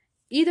dad.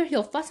 Either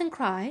he'll fuss and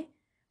cry,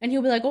 and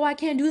he'll be like, oh, I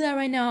can't do that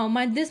right now.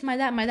 My this, my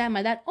that, my that,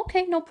 my that.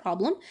 Okay, no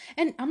problem.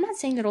 And I'm not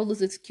saying that all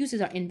those excuses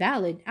are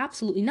invalid.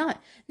 Absolutely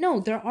not. No,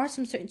 there are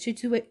some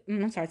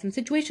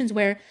situations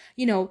where,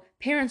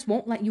 parents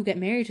won't let you get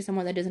married to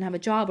someone that doesn't have a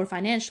job or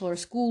financial or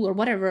school or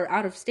whatever,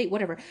 out of state,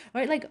 whatever.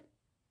 Right? Like,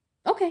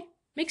 okay,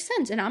 makes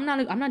sense. And I'm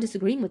not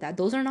disagreeing with that.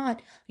 Those are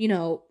not,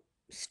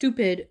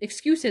 stupid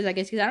excuses, I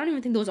guess, because I don't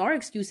even think those are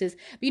excuses.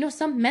 But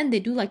some men,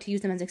 they do like to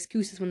use them as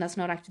excuses when that's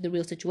not actually the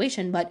real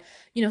situation. But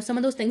some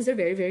of those things are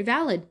very, very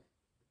valid.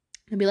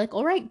 And be like,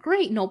 all right,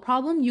 great, no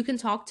problem. You can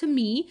talk to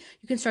me.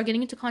 You can start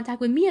getting into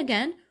contact with me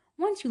again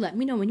once you let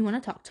me know when you want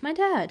to talk to my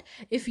dad.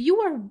 If you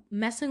are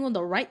messing with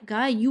the right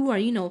guy, you are,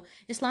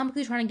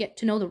 Islamically trying to get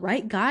to know the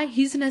right guy,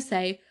 he's gonna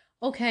say,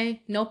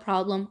 okay, no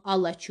problem, I'll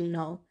let you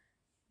know.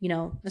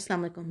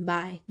 Assalamu alaikum,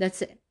 bye.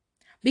 That's it.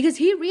 Because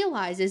he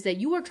realizes that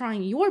you are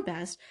trying your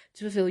best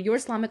to fulfill your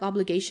Islamic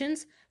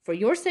obligations for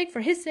your sake, for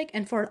his sake,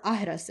 and for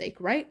Akhirah's sake,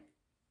 right?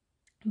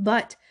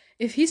 But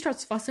if he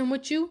starts fussing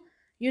with you,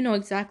 you know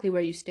exactly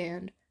where you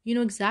stand. You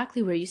know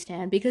exactly where you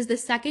stand, because the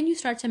second you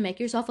start to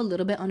make yourself a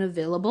little bit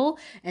unavailable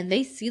and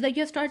they see that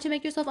you have started to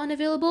make yourself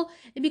unavailable,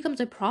 it becomes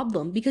a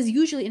problem. Because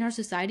usually in our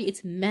society,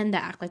 it's men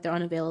that act like they're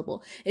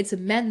unavailable. It's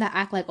men that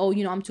act like, oh,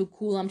 I'm too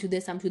cool, I'm too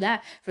this, I'm too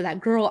that. For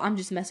that girl, I'm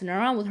just messing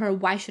around with her.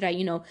 Why should I,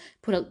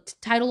 put a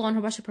title on her?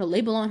 Why should I put a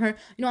label on her?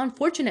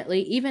 Unfortunately,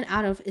 even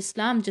out of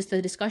Islam, just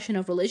the discussion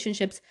of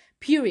relationships,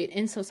 period,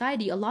 in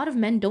society, a lot of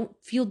men don't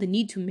feel the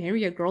need to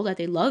marry a girl that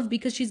they love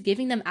because she's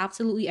giving them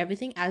absolutely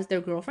everything as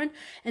their girlfriend.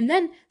 And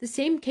then the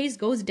same case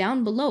goes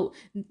down below.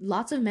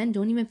 Lots of men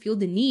don't even feel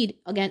the need,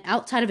 again,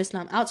 outside of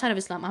Islam,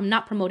 I'm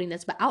not promoting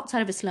this, but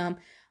outside of Islam,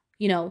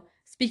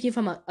 speaking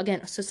from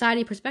a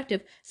society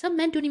perspective, some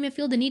men don't even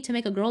feel the need to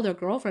make a girl their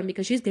girlfriend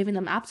because she's giving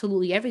them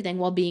absolutely everything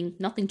while being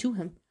nothing to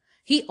him.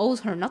 He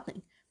owes her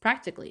nothing.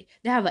 Practically,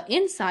 they have an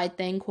inside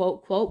thing,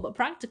 quote, but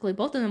practically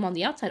both of them on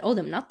the outside owe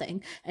them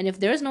nothing. And if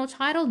there's no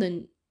title,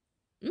 then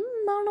I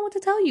don't know what to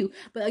tell you.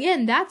 But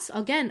again,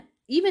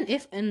 even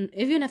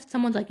if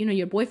someone's like,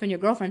 your boyfriend, your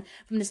girlfriend,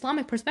 from an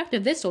Islamic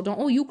perspective, they still don't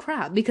owe you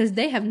crap because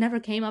they have never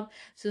came up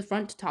to the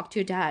front to talk to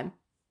your dad,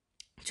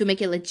 to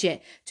make it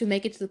legit, to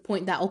make it to the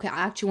point that, okay,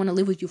 I actually want to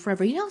live with you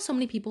forever. So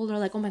many people are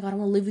like, oh my God, I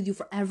want to live with you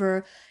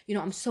forever.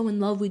 I'm so in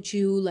love with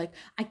you. Like,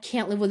 I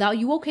can't live without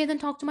you. Okay, then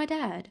talk to my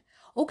dad.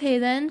 Okay,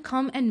 then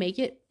come and make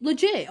it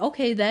legit.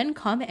 Okay, then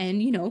come and,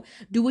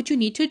 do what you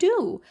need to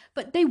do.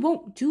 But they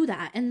won't do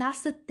that. And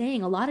that's the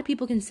thing. A lot of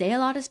people can say a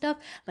lot of stuff,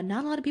 but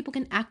not a lot of people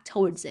can act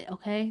towards it,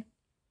 okay?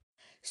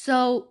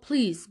 So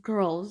please,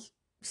 girls,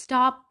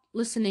 stop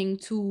listening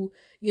to,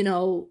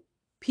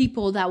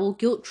 people that will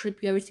guilt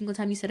trip you every single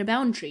time you set a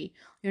boundary.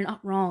 You're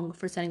not wrong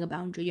for setting a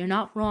boundary. You're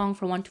not wrong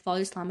for wanting to follow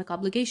Islamic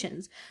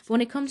obligations. But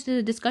when it comes to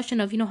the discussion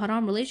of,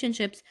 haram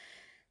relationships,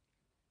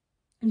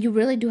 you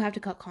really do have to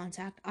cut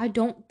contact. I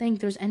don't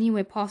think there's any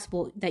way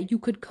possible that you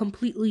could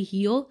completely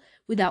heal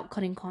without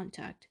cutting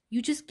contact.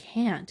 You just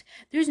can't.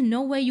 There's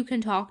no way you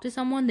can talk to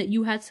someone that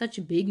you had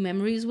such big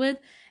memories with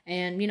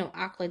and,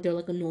 act like they're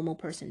like a normal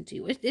person to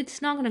you.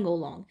 It's not going to go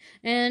long.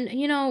 And,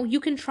 you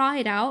can try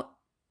it out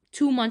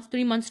 2 months,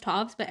 3 months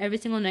tops, but every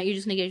single night you're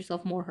just going to get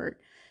yourself more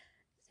hurt.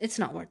 It's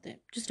not worth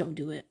it. Just don't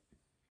do it.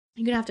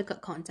 You're going to have to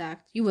cut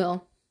contact. You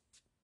will.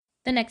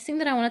 The next thing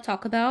that I want to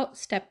talk about,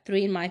 step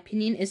 3, in my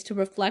opinion, is to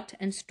reflect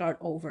and start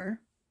over.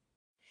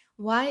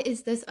 Why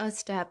is this a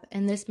step?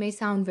 And this may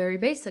sound very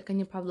basic, and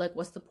you're probably like,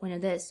 what's the point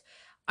of this?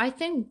 I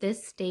think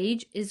this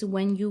stage is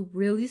when you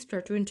really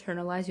start to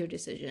internalize your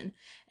decision.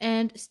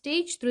 And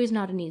stage 3 is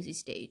not an easy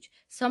stage.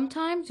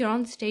 Sometimes you're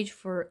on the stage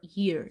for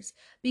years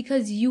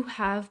because you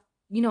have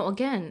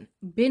again,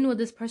 been with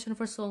this person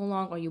for so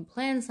long, or you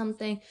plan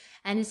something,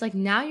 and it's like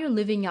now you're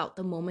living out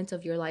the moments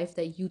of your life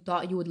that you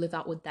thought you would live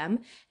out with them,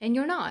 and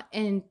you're not,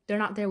 and they're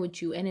not there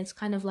with you. And it's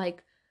kind of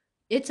like,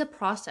 it's a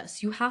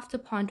process. You have to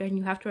ponder and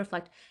you have to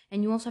reflect,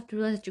 and you also have to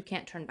realize that you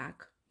can't turn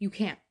back. You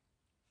can't.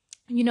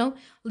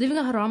 Living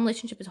a haram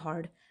relationship is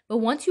hard, but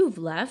once you've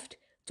left,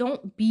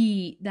 don't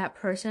be that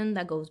person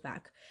that goes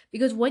back.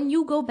 Because when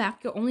you go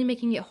back, you're only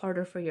making it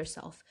harder for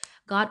yourself.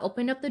 God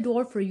opened up the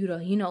door for you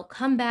to,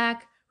 come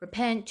back,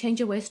 repent, change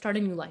your ways, start a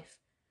new life.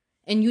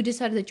 And you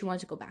decided that you wanted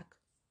to go back.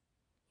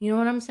 You know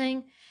what I'm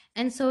saying?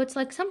 And so it's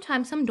like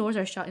sometimes some doors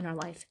are shut in our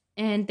life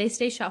and they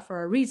stay shut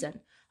for a reason.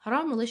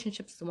 Haram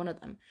relationships is one of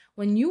them.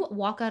 When you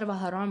walk out of a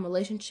haram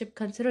relationship,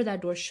 consider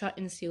that door shut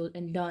and sealed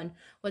and done.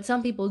 What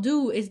some people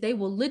do is they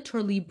will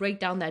literally break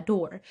down that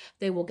door.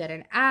 They will get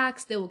an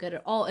axe, they will get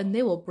it all, and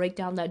they will break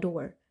down that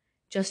door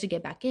just to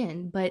get back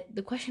in. But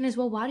the question is,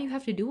 well, why do you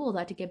have to do all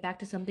that to get back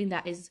to something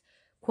that is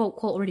quote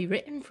quote already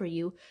written for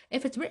you?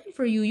 If it's written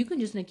for you, you can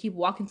just keep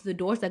walking through the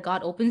doors that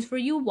God opens for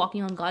you,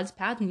 walking on God's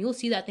path, and you'll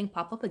see that thing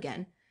pop up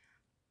again.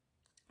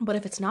 But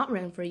if it's not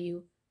written for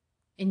you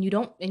and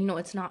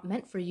it's not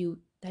meant for you,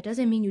 that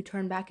doesn't mean you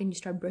turn back and you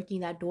start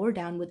breaking that door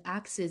down with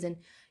axes and,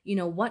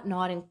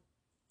 whatnot, and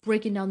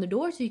breaking down the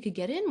door so you could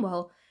get in.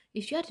 Well,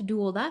 if you had to do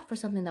all that for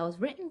something that was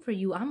written for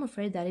you, I'm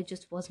afraid that it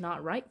just was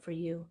not right for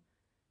you.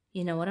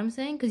 You know what I'm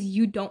saying? Because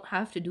you don't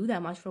have to do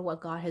that much for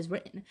what God has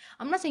written.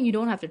 I'm not saying you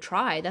don't have to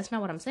try. That's not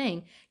what I'm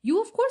saying.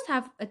 You, of course,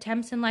 have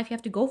attempts in life. You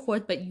have to go for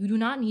it, but you do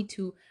not need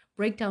to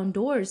break down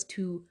doors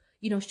to,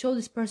 show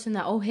this person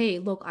that, oh, hey,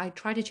 look, I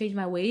tried to change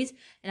my ways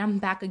and I'm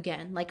back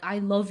again. Like, I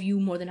love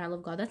you more than I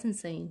love God. That's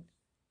insane.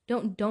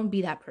 Don't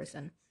be that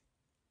person.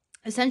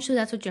 Essentially,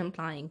 that's what you're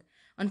implying.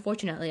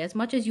 Unfortunately, as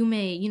much as you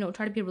may,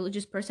 try to be a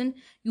religious person,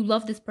 you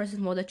love this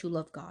person more than you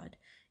love God.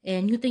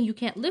 And you think you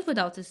can't live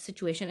without this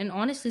situation. And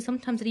honestly,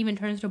 sometimes it even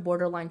turns to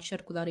borderline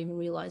shirk without even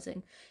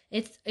realizing.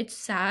 It's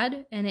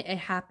sad and it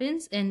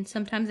happens. And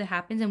sometimes it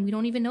happens and we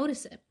don't even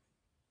notice it.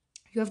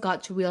 You have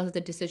got to realize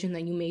the decision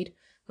that you made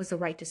was the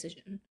right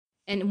decision.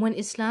 And when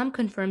Islam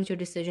confirms your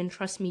decision,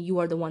 trust me, you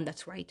are the one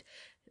that's right.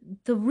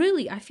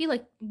 I feel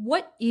like,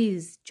 what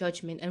is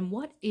judgment and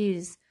what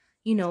is,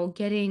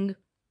 getting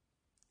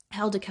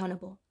held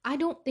accountable? I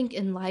don't think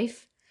in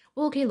life,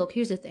 well, okay, look,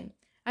 here's the thing.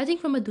 I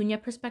think from a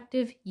dunya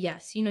perspective,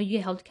 yes, you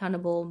get held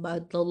accountable by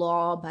the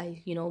law,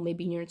 by,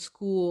 maybe you're in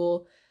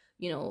school,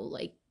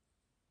 like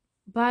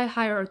by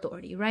higher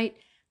authority, right?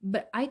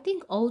 But I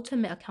think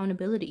ultimate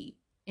accountability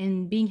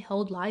and being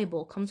held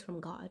liable comes from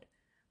God,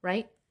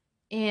 right?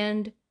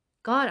 And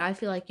God, I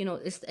feel like,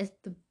 is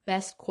the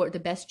best court, the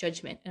best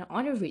judgment and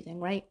on everything,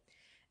 right?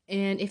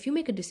 And if you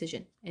make a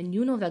decision and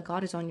you know that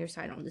God is on your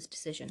side on this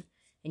decision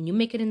and you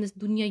make it in this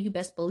dunya, you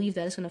best believe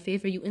that it's going to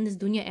favor you in this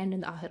dunya and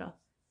in the akhirah.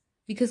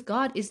 Because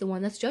God is the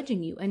one that's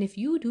judging you. And if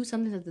you do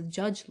something that the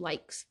judge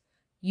likes,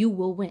 you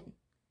will win.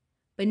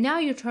 But now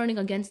you're turning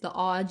against the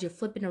odds. You're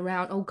flipping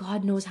around. Oh,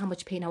 God knows how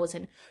much pain I was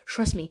in.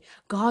 Trust me,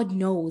 God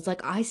knows.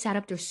 Like, I sat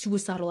up there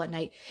suicidal at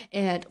night.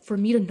 And for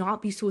me to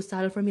not be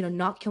suicidal, for me to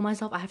not kill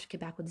myself, I have to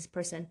get back with this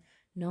person.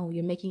 No,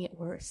 you're making it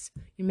worse.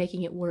 You're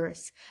making it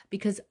worse.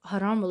 Because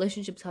haram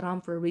relationships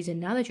haram for a reason.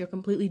 Now that you're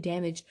completely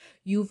damaged,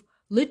 you've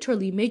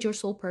literally made your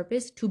sole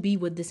purpose to be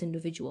with this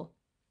individual.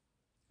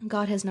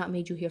 God has not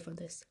made you here for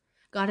this.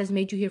 God has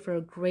made you here for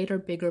a greater,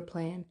 bigger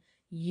plan.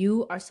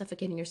 You are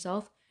suffocating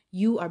yourself.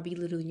 You are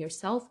belittling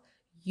yourself.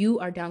 You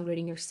are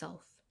downgrading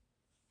yourself.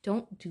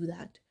 Don't do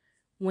that.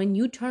 When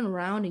you turn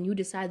around and you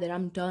decide that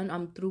I'm done,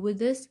 I'm through with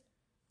this,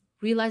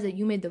 realize that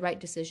you made the right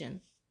decision.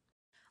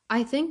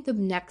 I think the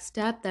next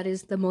step, that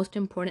is the most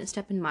important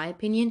step in my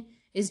opinion,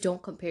 is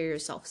don't compare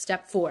yourself.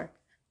 Step 4,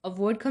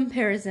 avoid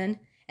comparison.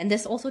 And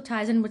this also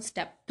ties in with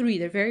step 3.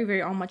 They're very,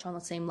 very much on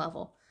the same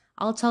level.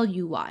 I'll tell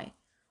you why.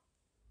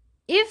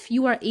 If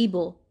you are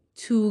able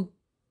to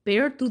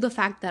bear through the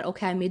fact that,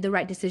 okay, I made the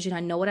right decision, I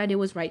know what I did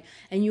was right,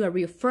 and you are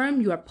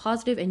reaffirmed, you are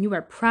positive, and you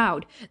are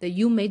proud that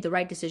you made the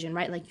right decision,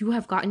 right? Like, you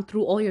have gotten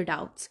through all your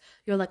doubts.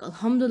 You're like,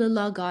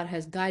 alhamdulillah, God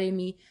has guided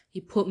me.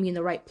 He put me in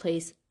the right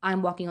place.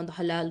 I'm walking on the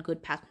halal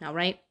good path now,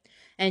 right?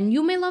 And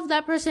you may love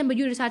that person, but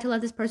you decide to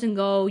let this person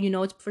go,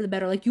 it's for the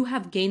better. Like, you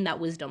have gained that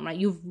wisdom, right?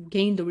 You've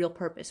gained the real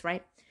purpose,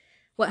 right?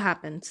 What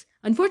happens?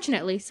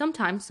 Unfortunately,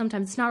 sometimes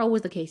it's not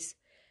always the case.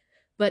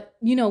 But,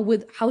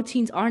 with how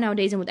teens are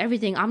nowadays and with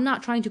everything, I'm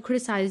not trying to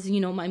criticize,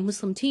 my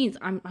Muslim teens.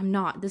 I'm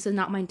not. This is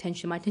not my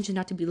intention. My intention is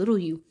not to belittle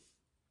you.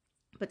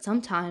 But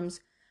sometimes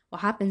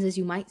what happens is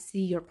you might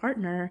see your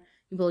partner,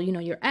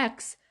 your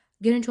ex,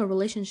 get into a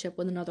relationship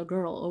with another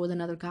girl or with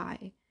another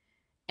guy.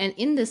 And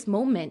in this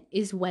moment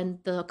is when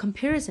the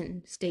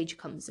comparison stage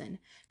comes in.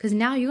 Because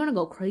now you're going to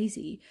go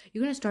crazy.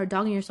 You're going to start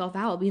dogging yourself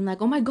out, being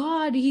like, oh my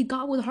God, he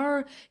got with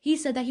her. He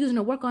said that he was going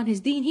to work on his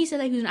deen. He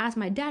said that he was going to ask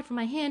my dad for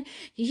my hand.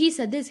 He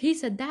said this, he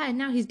said that, and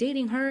now he's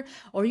dating her.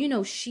 Or,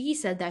 she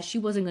said that she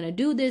wasn't going to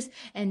do this,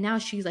 and now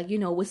she's like,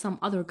 with some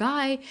other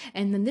guy.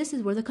 And then this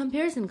is where the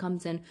comparison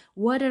comes in.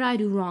 What did I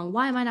do wrong?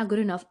 Why am I not good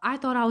enough? I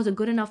thought I was a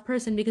good enough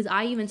person because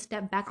I even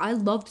stepped back. I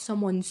loved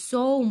someone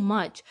so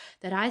much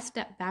that I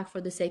stepped back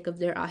for the sake of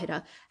their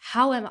ahira.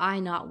 How am I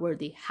not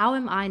worthy? How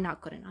am I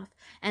not good enough?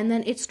 And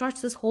then it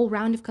starts this whole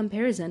round of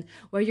comparison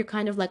where you're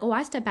kind of like, oh,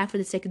 I stepped back for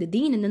the sake of the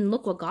deen, and then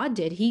look what God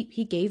did. He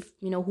gave,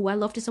 who I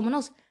love to someone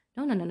else.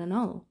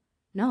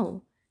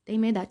 No. They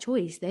made that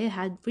choice. They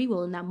had free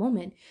will in that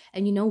moment.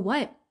 And you know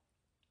what?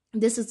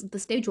 This is the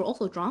stage where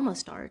also drama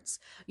starts,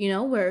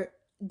 where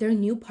their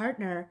new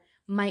partner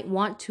might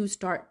want to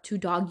start to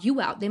dog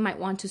you out. They might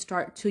want to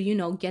start to,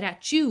 get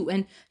at you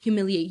and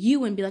humiliate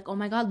you and be like, oh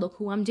my God, look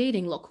who I'm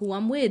dating. Look who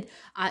I'm with.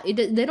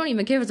 They don't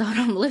even care if it's a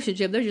haram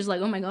relationship. They're just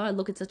like, oh my God,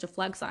 look, it's such a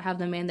flex. I have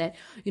the man that,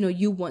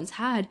 you once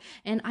had.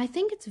 And I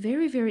think it's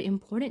very, very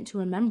important to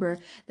remember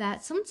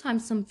that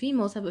sometimes some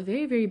females have a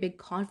very, very big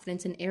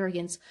confidence and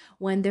arrogance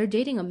when they're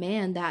dating a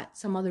man that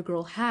some other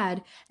girl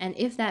had. And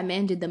if that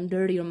man did them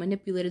dirty or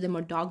manipulated them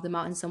or dogged them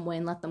out in some way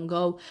and let them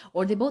go,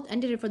 or they both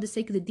ended it for the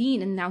sake of the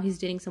deen and now he's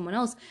dating someone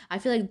else, I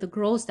feel like the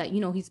girls that,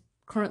 he's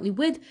currently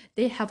with,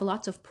 they have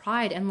lots of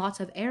pride and lots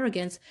of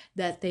arrogance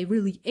that they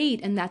really ate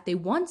and that they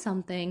want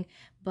something.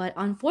 But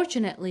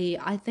unfortunately,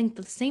 I think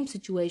the same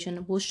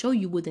situation will show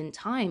you within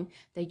time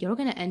that you're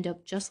going to end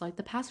up just like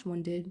the past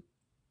one did.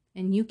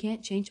 And you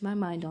can't change my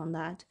mind on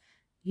that.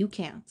 You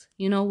can't.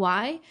 You know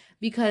why?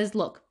 Because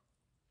look,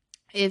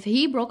 if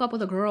he broke up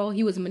with a girl,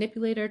 he was a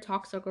manipulator,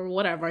 toxic, or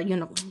whatever,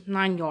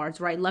 9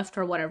 yards, right? Left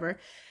her, whatever.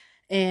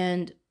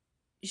 And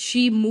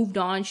she moved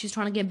on, she's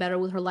trying to get better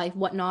with her life,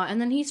 whatnot,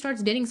 and then he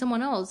starts dating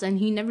someone else, and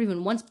he never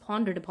even once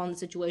pondered upon the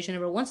situation,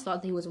 never once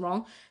thought that he was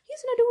wrong.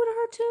 He's gonna do it to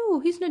her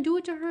too. He's gonna do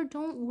it to her.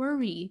 Don't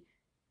worry.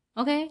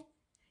 Okay?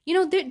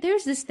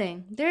 There's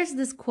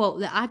this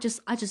quote that I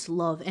just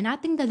love, and I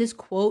think that this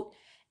quote,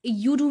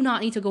 you do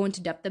not need to go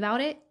into depth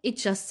about it. It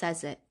just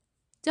says it.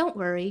 Don't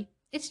worry.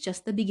 It's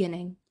just the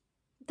beginning.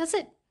 That's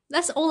it.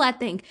 That's all I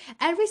think.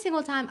 Every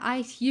single time I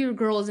hear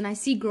girls and I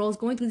see girls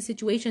going through these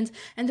situations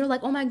and they're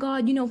like, oh my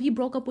God, he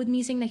broke up with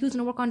me saying that he was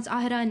going to work on his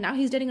ahira and now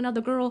he's dating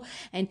another girl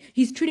and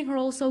he's treating her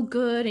all so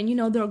good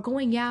and, they're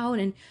going out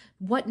and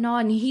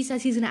whatnot. And he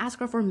says he's going to ask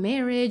her for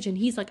marriage and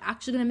he's like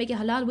actually going to make it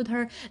halal with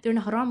her. They're in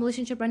a haram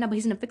relationship right now, but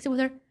he's going to fix it with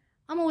her.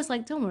 I'm always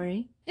like, don't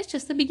worry. It's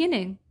just the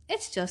beginning.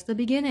 It's just the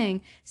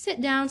beginning.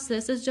 Sit down,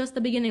 sis. It's just the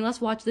beginning.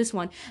 Let's watch this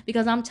one.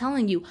 Because I'm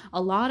telling you,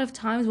 a lot of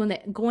times when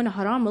they go in a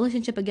haram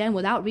relationship again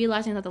without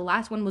realizing that the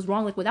last one was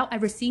wrong, like without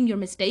ever seeing your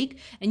mistake,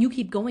 and you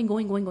keep going,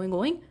 you're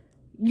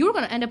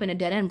going to end up in a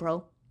dead end,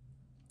 bro.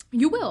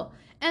 You will.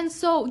 And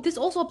so this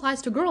also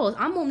applies to girls.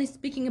 I'm only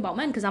speaking about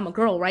men because I'm a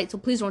girl, right? So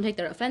please don't take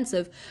that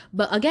offensive.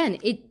 But again,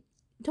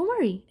 don't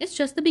worry, it's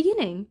just the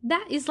beginning.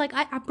 That is like,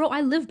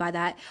 I live by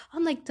that.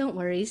 I'm like, don't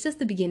worry, it's just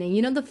the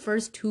beginning. The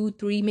first 2,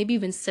 3, maybe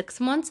even 6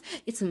 months,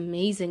 it's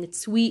amazing, it's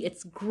sweet,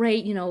 it's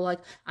great. Like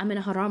I'm in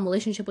a haram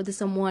relationship with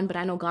someone, but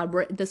I know God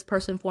brought this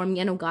person for me.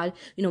 I know God,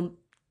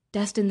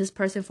 destined this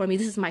person for me.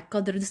 This is my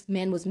qadr. This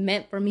man was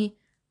meant for me.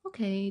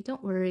 Okay,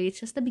 don't worry,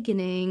 it's just the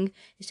beginning.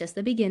 It's just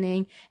the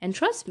beginning. And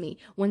trust me,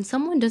 when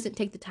someone doesn't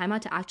take the time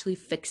out to actually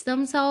fix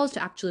themselves,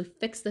 to actually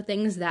fix the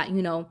things that,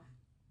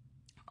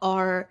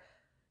 are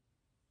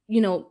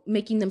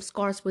making them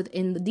scars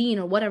within the deen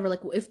or whatever,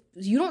 like if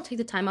you don't take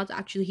the time out to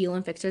actually heal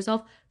and fix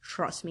yourself,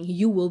 trust me,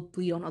 you will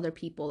bleed on other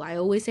people. I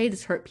always say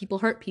this, hurt people.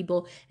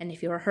 And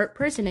if you're a hurt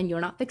person and you're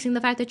not fixing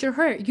the fact that you're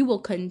hurt, you will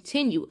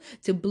continue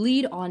to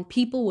bleed on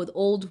people with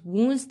old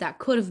wounds that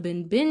could have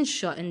been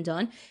shut and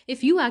done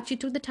if you actually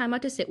took the time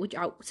out to sit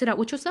out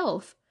with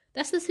yourself.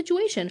 That's the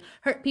situation.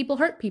 Hurt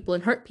people,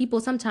 and hurt people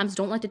sometimes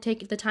don't like to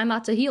take the time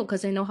out to heal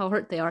because they know how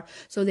hurt they are.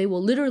 So they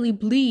will literally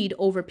bleed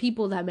over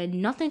people that had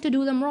nothing to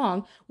do them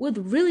wrong with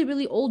really,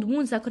 really old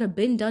wounds that could have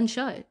been done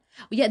shut.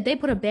 Yet they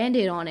put a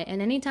band-aid on it,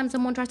 and anytime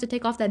someone tries to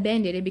take off that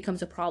band-aid, it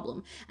becomes a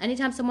problem.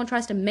 Anytime someone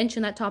tries to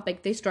mention that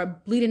topic, they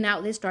start bleeding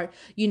out, they start,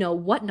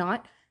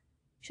 whatnot.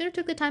 Should have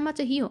took the time out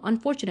to heal,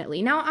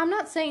 unfortunately. Now, I'm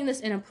not saying this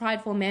in a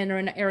prideful manner,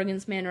 in an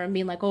arrogance manner, and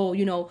being like,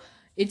 oh,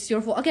 it's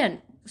your fault.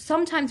 Again,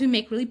 sometimes we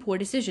make really poor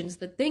decisions.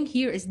 The thing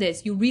here is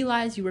this. You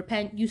realize, you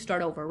repent, you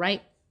start over,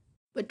 right?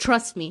 But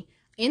trust me,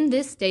 in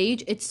this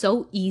stage, it's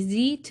so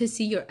easy to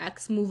see your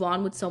ex move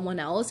on with someone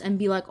else and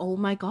be like, oh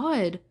my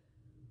God,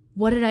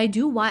 what did I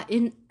do? Why?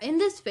 In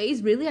this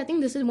phase, really, I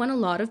think this is when a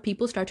lot of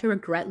people start to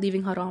regret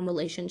leaving haram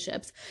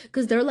relationships.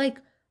 Because they're like,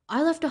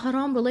 I left a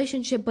haram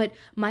relationship, but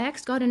my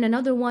ex got in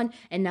another one,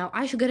 and now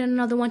I should get in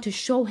another one to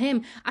show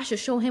him. I should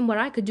show him what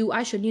I could do.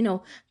 I should,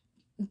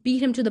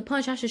 beat him to the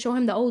punch. I should show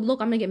him that, oh, look,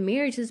 I'm gonna get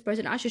married to this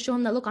person. I should show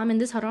him that, look, I'm in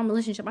this haram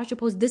relationship. I should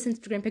post this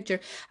Instagram picture.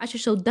 I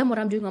should show them what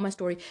I'm doing on my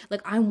story.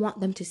 Like, I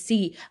want them to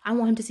see. I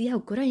want him to see how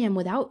good I am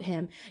without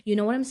him. You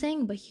know what I'm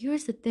saying? But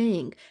here's the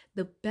thing.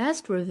 The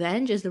best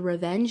revenge is the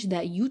revenge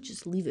that you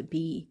just leave it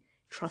be.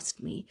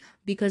 Trust me.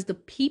 Because the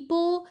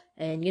people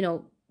and,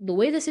 the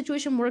way the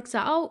situation works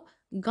out,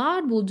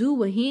 God will do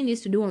what he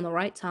needs to do in the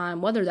right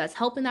time, whether that's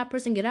helping that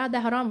person get out of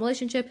that haram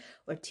relationship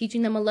or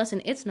teaching them a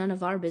lesson. It's none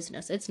of our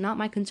business. It's not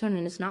my concern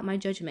and it's not my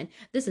judgment.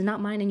 This is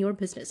not mine and your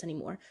business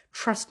anymore.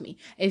 Trust me.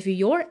 If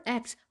your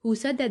ex who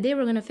said that they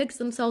were going to fix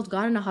themselves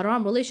got in a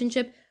haram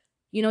relationship,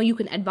 you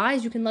can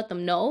advise, you can let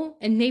them know,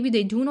 and maybe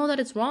they do know that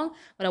it's wrong,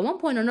 but at one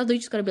point or another, you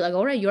just got to be like,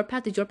 all right, your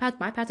path is your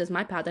path, my path is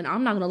my path, and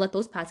I'm not going to let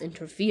those paths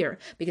interfere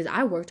because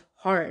I worked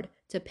hard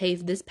to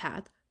pave this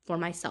path for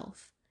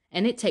myself.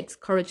 And it takes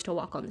courage to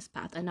walk on this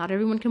path. And not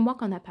everyone can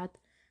walk on that path.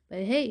 But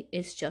hey,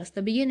 it's just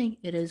the beginning.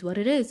 It is what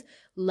it is.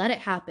 Let it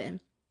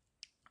happen.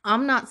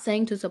 I'm not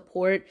saying to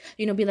support,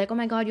 be like, oh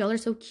my God, y'all are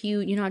so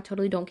cute. I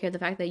totally don't care the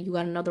fact that you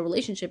got another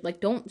relationship.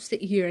 Like, don't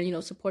sit here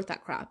and, support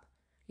that crap.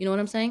 You know what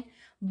I'm saying?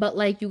 But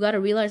like, you got to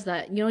realize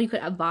that, you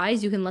could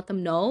advise, you can let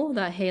them know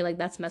that, hey, like,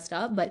 that's messed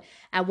up. But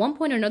at one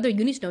point or another,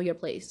 you need to know your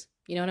place.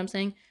 You know what I'm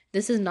saying?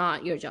 This is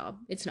not your job.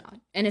 It's not.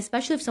 And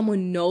especially if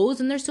someone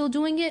knows and they're still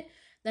doing it,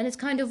 then it's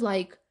kind of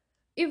like,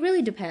 it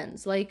really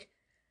depends. Like,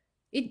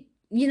 it,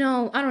 I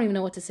don't even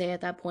know what to say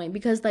at that point,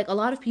 because like a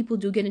lot of people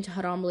do get into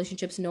haram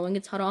relationships knowing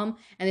it's haram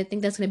and they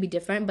think that's going to be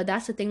different. But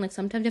that's the thing, like,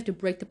 sometimes you have to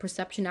break the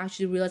perception and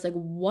actually realize, like,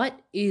 what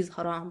is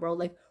haram, bro?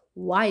 Like,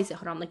 why is it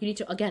haram? Like, you need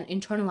to, again,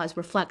 internalize,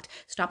 reflect,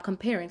 stop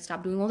comparing,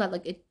 stop doing all that.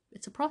 Like,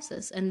 it's a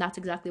process, and that's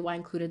exactly why I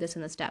included this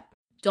in the step.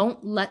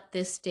 Don't let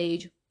this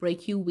stage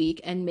break you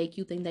weak and make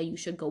you think that you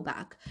should go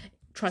back.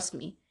 Trust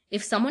me,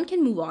 if someone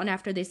can move on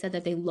after they said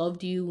that they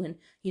loved you and,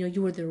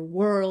 you were their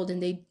world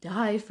and they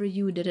died for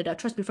you,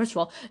 trust me, first of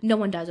all, no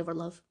one dies over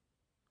love.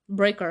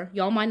 Breaker,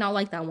 y'all might not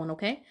like that one,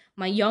 okay?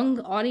 My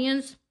young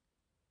audience,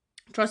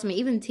 trust me,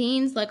 even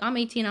teens, like, I'm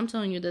 18, I'm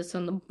telling you this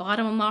from the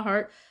bottom of my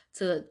heart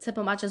to the tip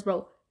of my chest,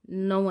 bro.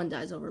 No one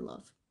dies over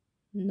love.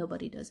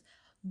 Nobody does.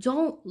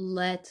 Don't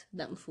let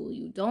them fool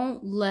you.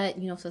 Don't let,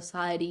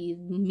 society,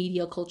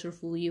 media, culture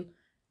fool you.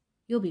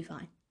 You'll be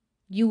fine.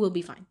 You will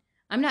be fine.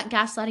 I'm not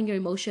gaslighting your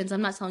emotions.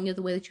 I'm not telling you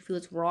the way that you feel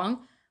it's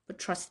wrong, but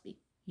trust me,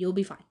 you'll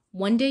be fine.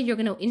 One day you're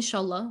going to,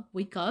 inshallah,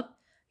 wake up.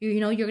 You're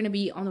going to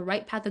be on the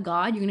right path of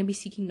God. You're going to be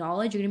seeking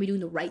knowledge. You're going to be doing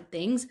the right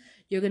things.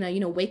 You're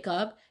going to, wake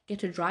up, get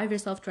to drive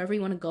yourself to wherever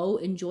you want to go,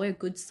 enjoy a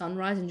good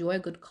sunrise, enjoy a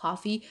good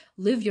coffee,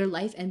 live your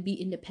life and be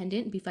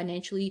independent, be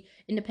financially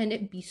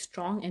independent, be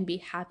strong and be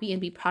happy and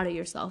be proud of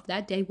yourself.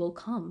 That day will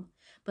come.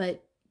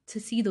 But to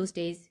see those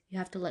days, you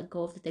have to let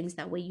go of the things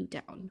that weigh you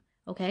down.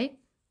 Okay?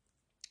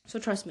 So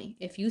trust me,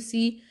 if you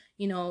see,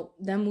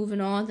 them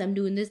moving on, them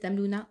doing this, them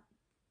doing that,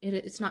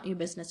 it's not your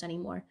business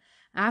anymore.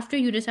 After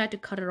you decide to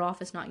cut it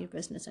off, it's not your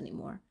business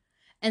anymore.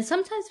 And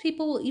sometimes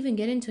people will even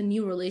get into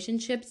new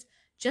relationships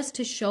just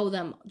to show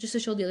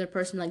the other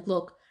person, like,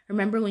 look,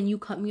 remember when you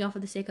cut me off for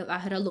the sake of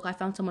ahira? Look, I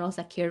found someone else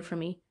that cared for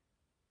me.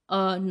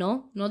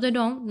 No, they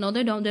don't. No,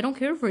 they don't. They don't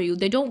care for you.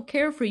 They don't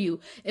care for you.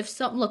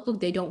 Look,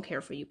 they don't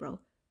care for you, bro.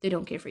 They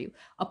don't care for you.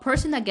 A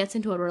person that gets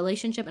into a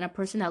relationship and a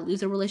person that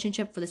leaves a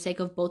relationship for the sake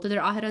of both of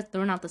their ahiras,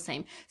 they're not the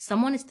same.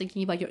 Someone is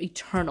thinking about your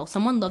eternal.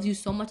 Someone loves you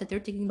so much that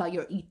they're thinking about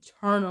your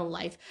eternal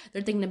life.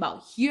 They're thinking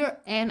about here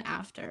and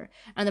after.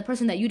 And the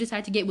person that you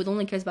decide to get with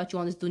only cares about you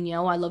on this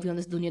dunya. Oh, I love you on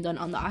this dunya, then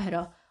on the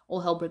ahira,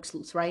 all hell breaks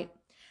loose, right?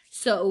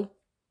 So,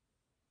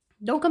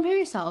 don't compare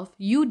yourself.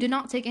 You did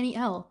not take any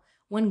L.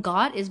 When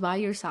God is by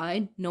your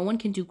side, no one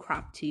can do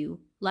crap to you.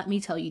 Let me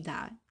tell you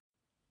that.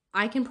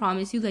 I can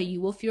promise you that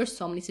you will fear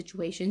so many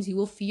situations. You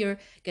will fear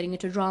getting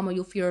into drama.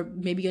 You'll fear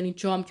maybe getting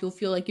jumped. You'll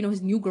feel like,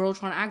 his new girl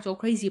trying to act all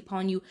crazy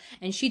upon you.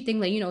 And she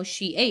think that,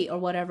 she ate or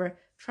whatever.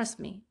 Trust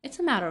me, it's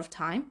a matter of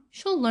time.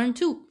 She'll learn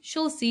too.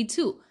 She'll see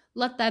too.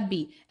 Let that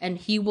be. And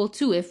he will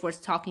too, if we're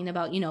talking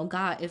about,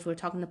 God, if we're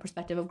talking the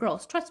perspective of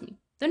girls. Trust me,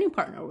 the new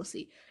partner will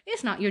see.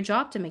 It's not your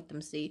job to make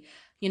them see.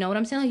 You know what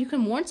I'm saying? Like, you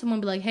can warn someone,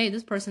 be like, hey,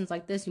 this person's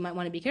like this. You might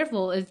want to be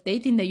careful. If they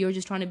think that you're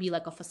just trying to be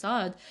like a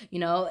facade,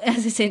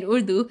 as they say in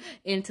Urdu,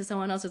 into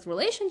someone else's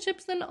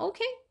relationships, then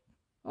okay.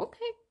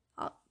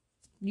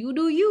 You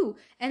do you.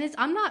 And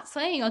I'm not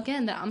saying,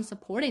 again, that I'm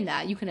supporting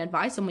that. You can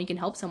advise someone, you can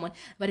help someone.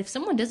 But if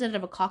someone does it out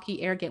of a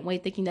cocky, arrogant way,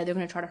 thinking that they're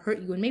going to try to hurt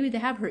you, and maybe they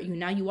have hurt you,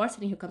 now you are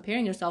sitting here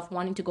comparing yourself,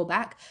 wanting to go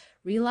back,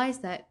 realize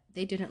that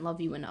they didn't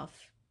love you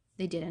enough.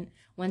 They didn't.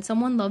 When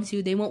someone loves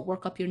you, they won't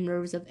work up your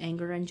nerves of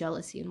anger and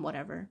jealousy and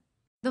whatever.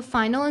 The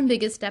final and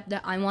biggest step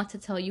that I want to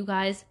tell you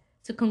guys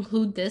to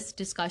conclude this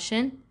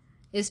discussion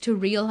is to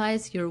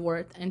realize your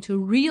worth and to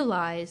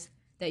realize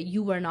that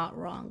you are not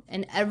wrong.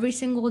 And every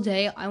single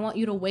day, I want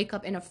you to wake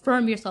up and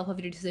affirm yourself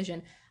of your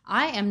decision.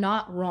 I am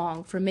not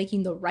wrong for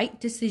making the right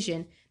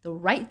decision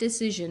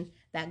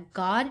that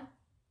God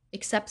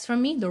accepts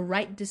from me, the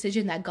right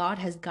decision that God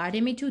has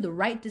guided me to, the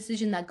right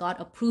decision that God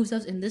approves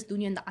of in this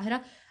dunya and the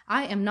akhirah.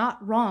 I am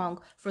not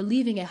wrong for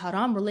leaving a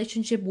haram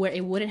relationship where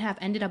it wouldn't have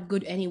ended up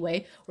good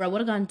anyway, where I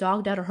would have gotten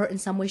dogged out or hurt in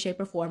some way, shape,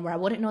 or form, where I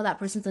wouldn't know that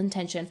person's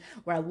intention,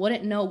 where I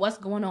wouldn't know what's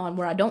going on,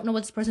 where I don't know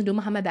what this person doing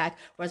behind my back,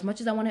 where as much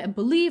as I want to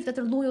believe that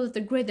they're loyal, that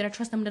they're great, that I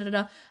trust them,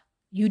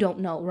 you don't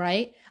know,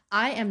 right?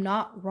 I am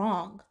not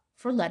wrong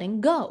for letting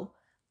go.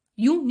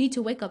 You need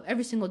to wake up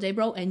every single day,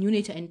 bro, and you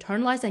need to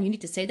internalize that. You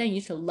need to say that. You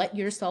need to let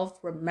yourself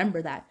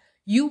remember that.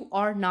 You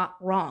are not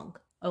wrong,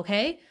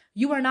 okay?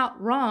 You are not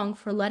wrong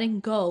for letting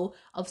go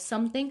of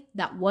something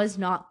that was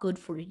not good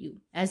for you.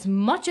 As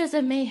much as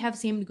it may have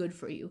seemed good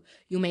for you.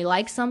 You may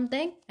like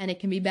something and it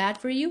can be bad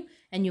for you.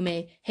 And you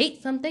may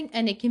hate something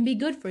and it can be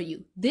good for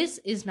you. This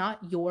is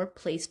not your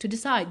place to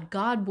decide.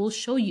 God will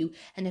show you.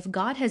 And if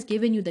God has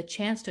given you the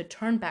chance to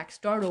turn back,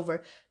 start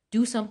over,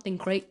 do something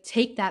great,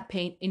 take that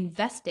pain,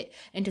 invest it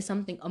into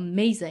something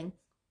amazing,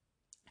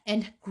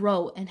 and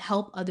grow and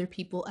help other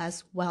people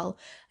as well.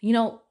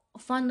 A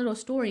fun little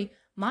story.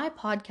 My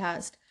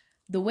podcast,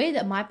 the way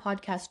that my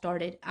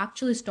podcast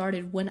actually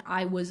started when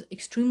I was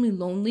extremely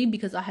lonely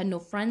because I had no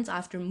friends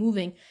after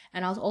moving,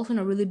 and I was also in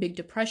a really big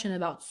depression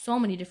about so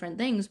many different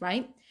things,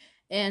 right?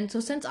 And so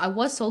since I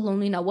was so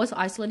lonely and I was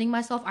isolating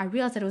myself, I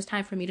realized that it was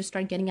time for me to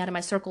start getting out of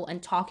my circle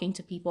and talking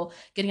to people,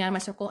 getting out of my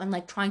circle and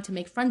like trying to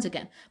make friends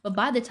again. But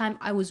by the time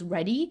I was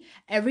ready,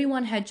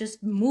 everyone had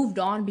just moved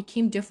on,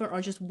 became different,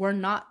 or just were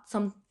not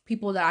some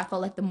people that I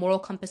felt like the moral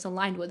compass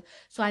aligned with.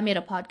 So I made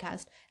a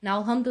podcast. Now,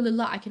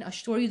 alhamdulillah, I can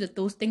assure you that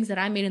those things that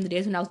I made in the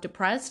days when I was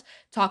depressed,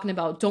 talking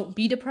about don't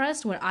be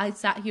depressed, when I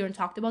sat here and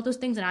talked about those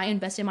things and I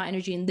invested my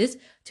energy in this,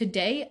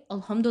 today,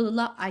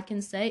 alhamdulillah, I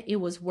can say it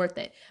was worth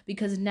it.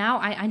 Because now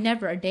I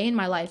never a day in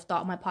my life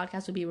thought my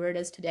podcast would be where it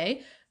is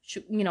today.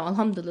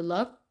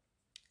 Alhamdulillah.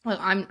 Well,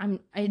 I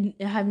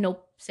have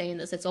no say in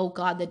this. It's all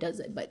God that does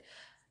it. But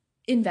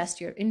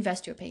invest your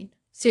pain.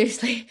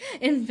 Seriously,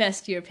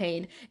 invest your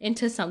pain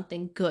into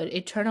something good.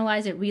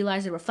 Internalize it,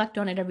 realize it, reflect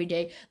on it every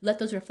day. Let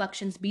those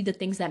reflections be the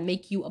things that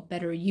make you a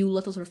better you.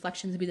 Let those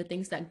reflections be the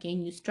things that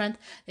gain you strength,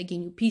 that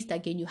gain you peace,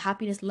 that gain you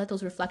happiness. Let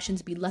those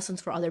reflections be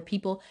lessons for other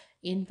people.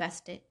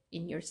 Invest it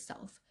in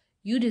yourself.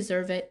 You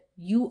deserve it.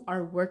 You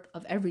are worth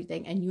of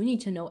everything. And you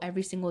need to know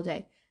every single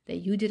day that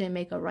you didn't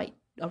make a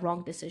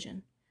wrong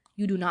decision.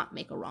 You do not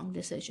make a wrong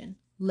decision.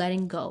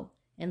 Letting go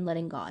and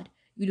letting God.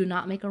 You do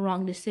not make a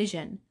wrong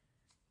decision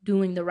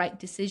doing the right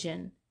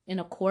decision in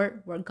a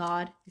court where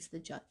God is the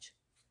judge.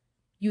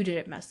 You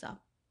didn't mess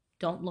up.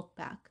 Don't look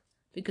back.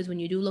 Because when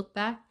you do look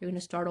back, you're going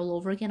to start all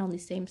over again on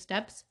these same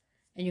steps.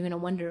 And you're going to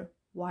wonder,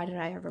 why did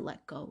I ever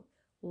let go?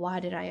 Why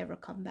did I ever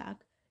come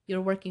back?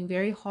 You're working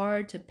very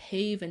hard to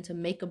pave and to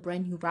make a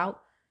brand new route.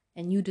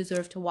 And you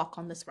deserve to walk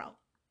on this route.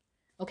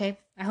 Okay?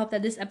 I hope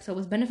that this episode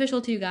was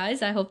beneficial to you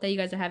guys. I hope that you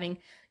guys are having,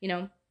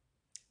 a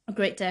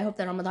great day. I hope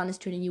that Ramadan is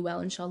treating you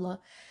well, inshallah.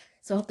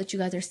 So I hope that you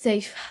guys are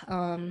safe.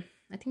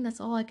 I think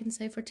that's all I can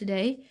say for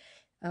today.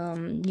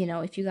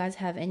 If you guys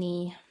have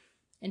any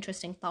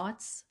interesting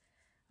thoughts,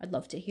 I'd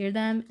love to hear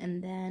them.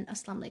 And then,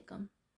 Assalamu alaikum.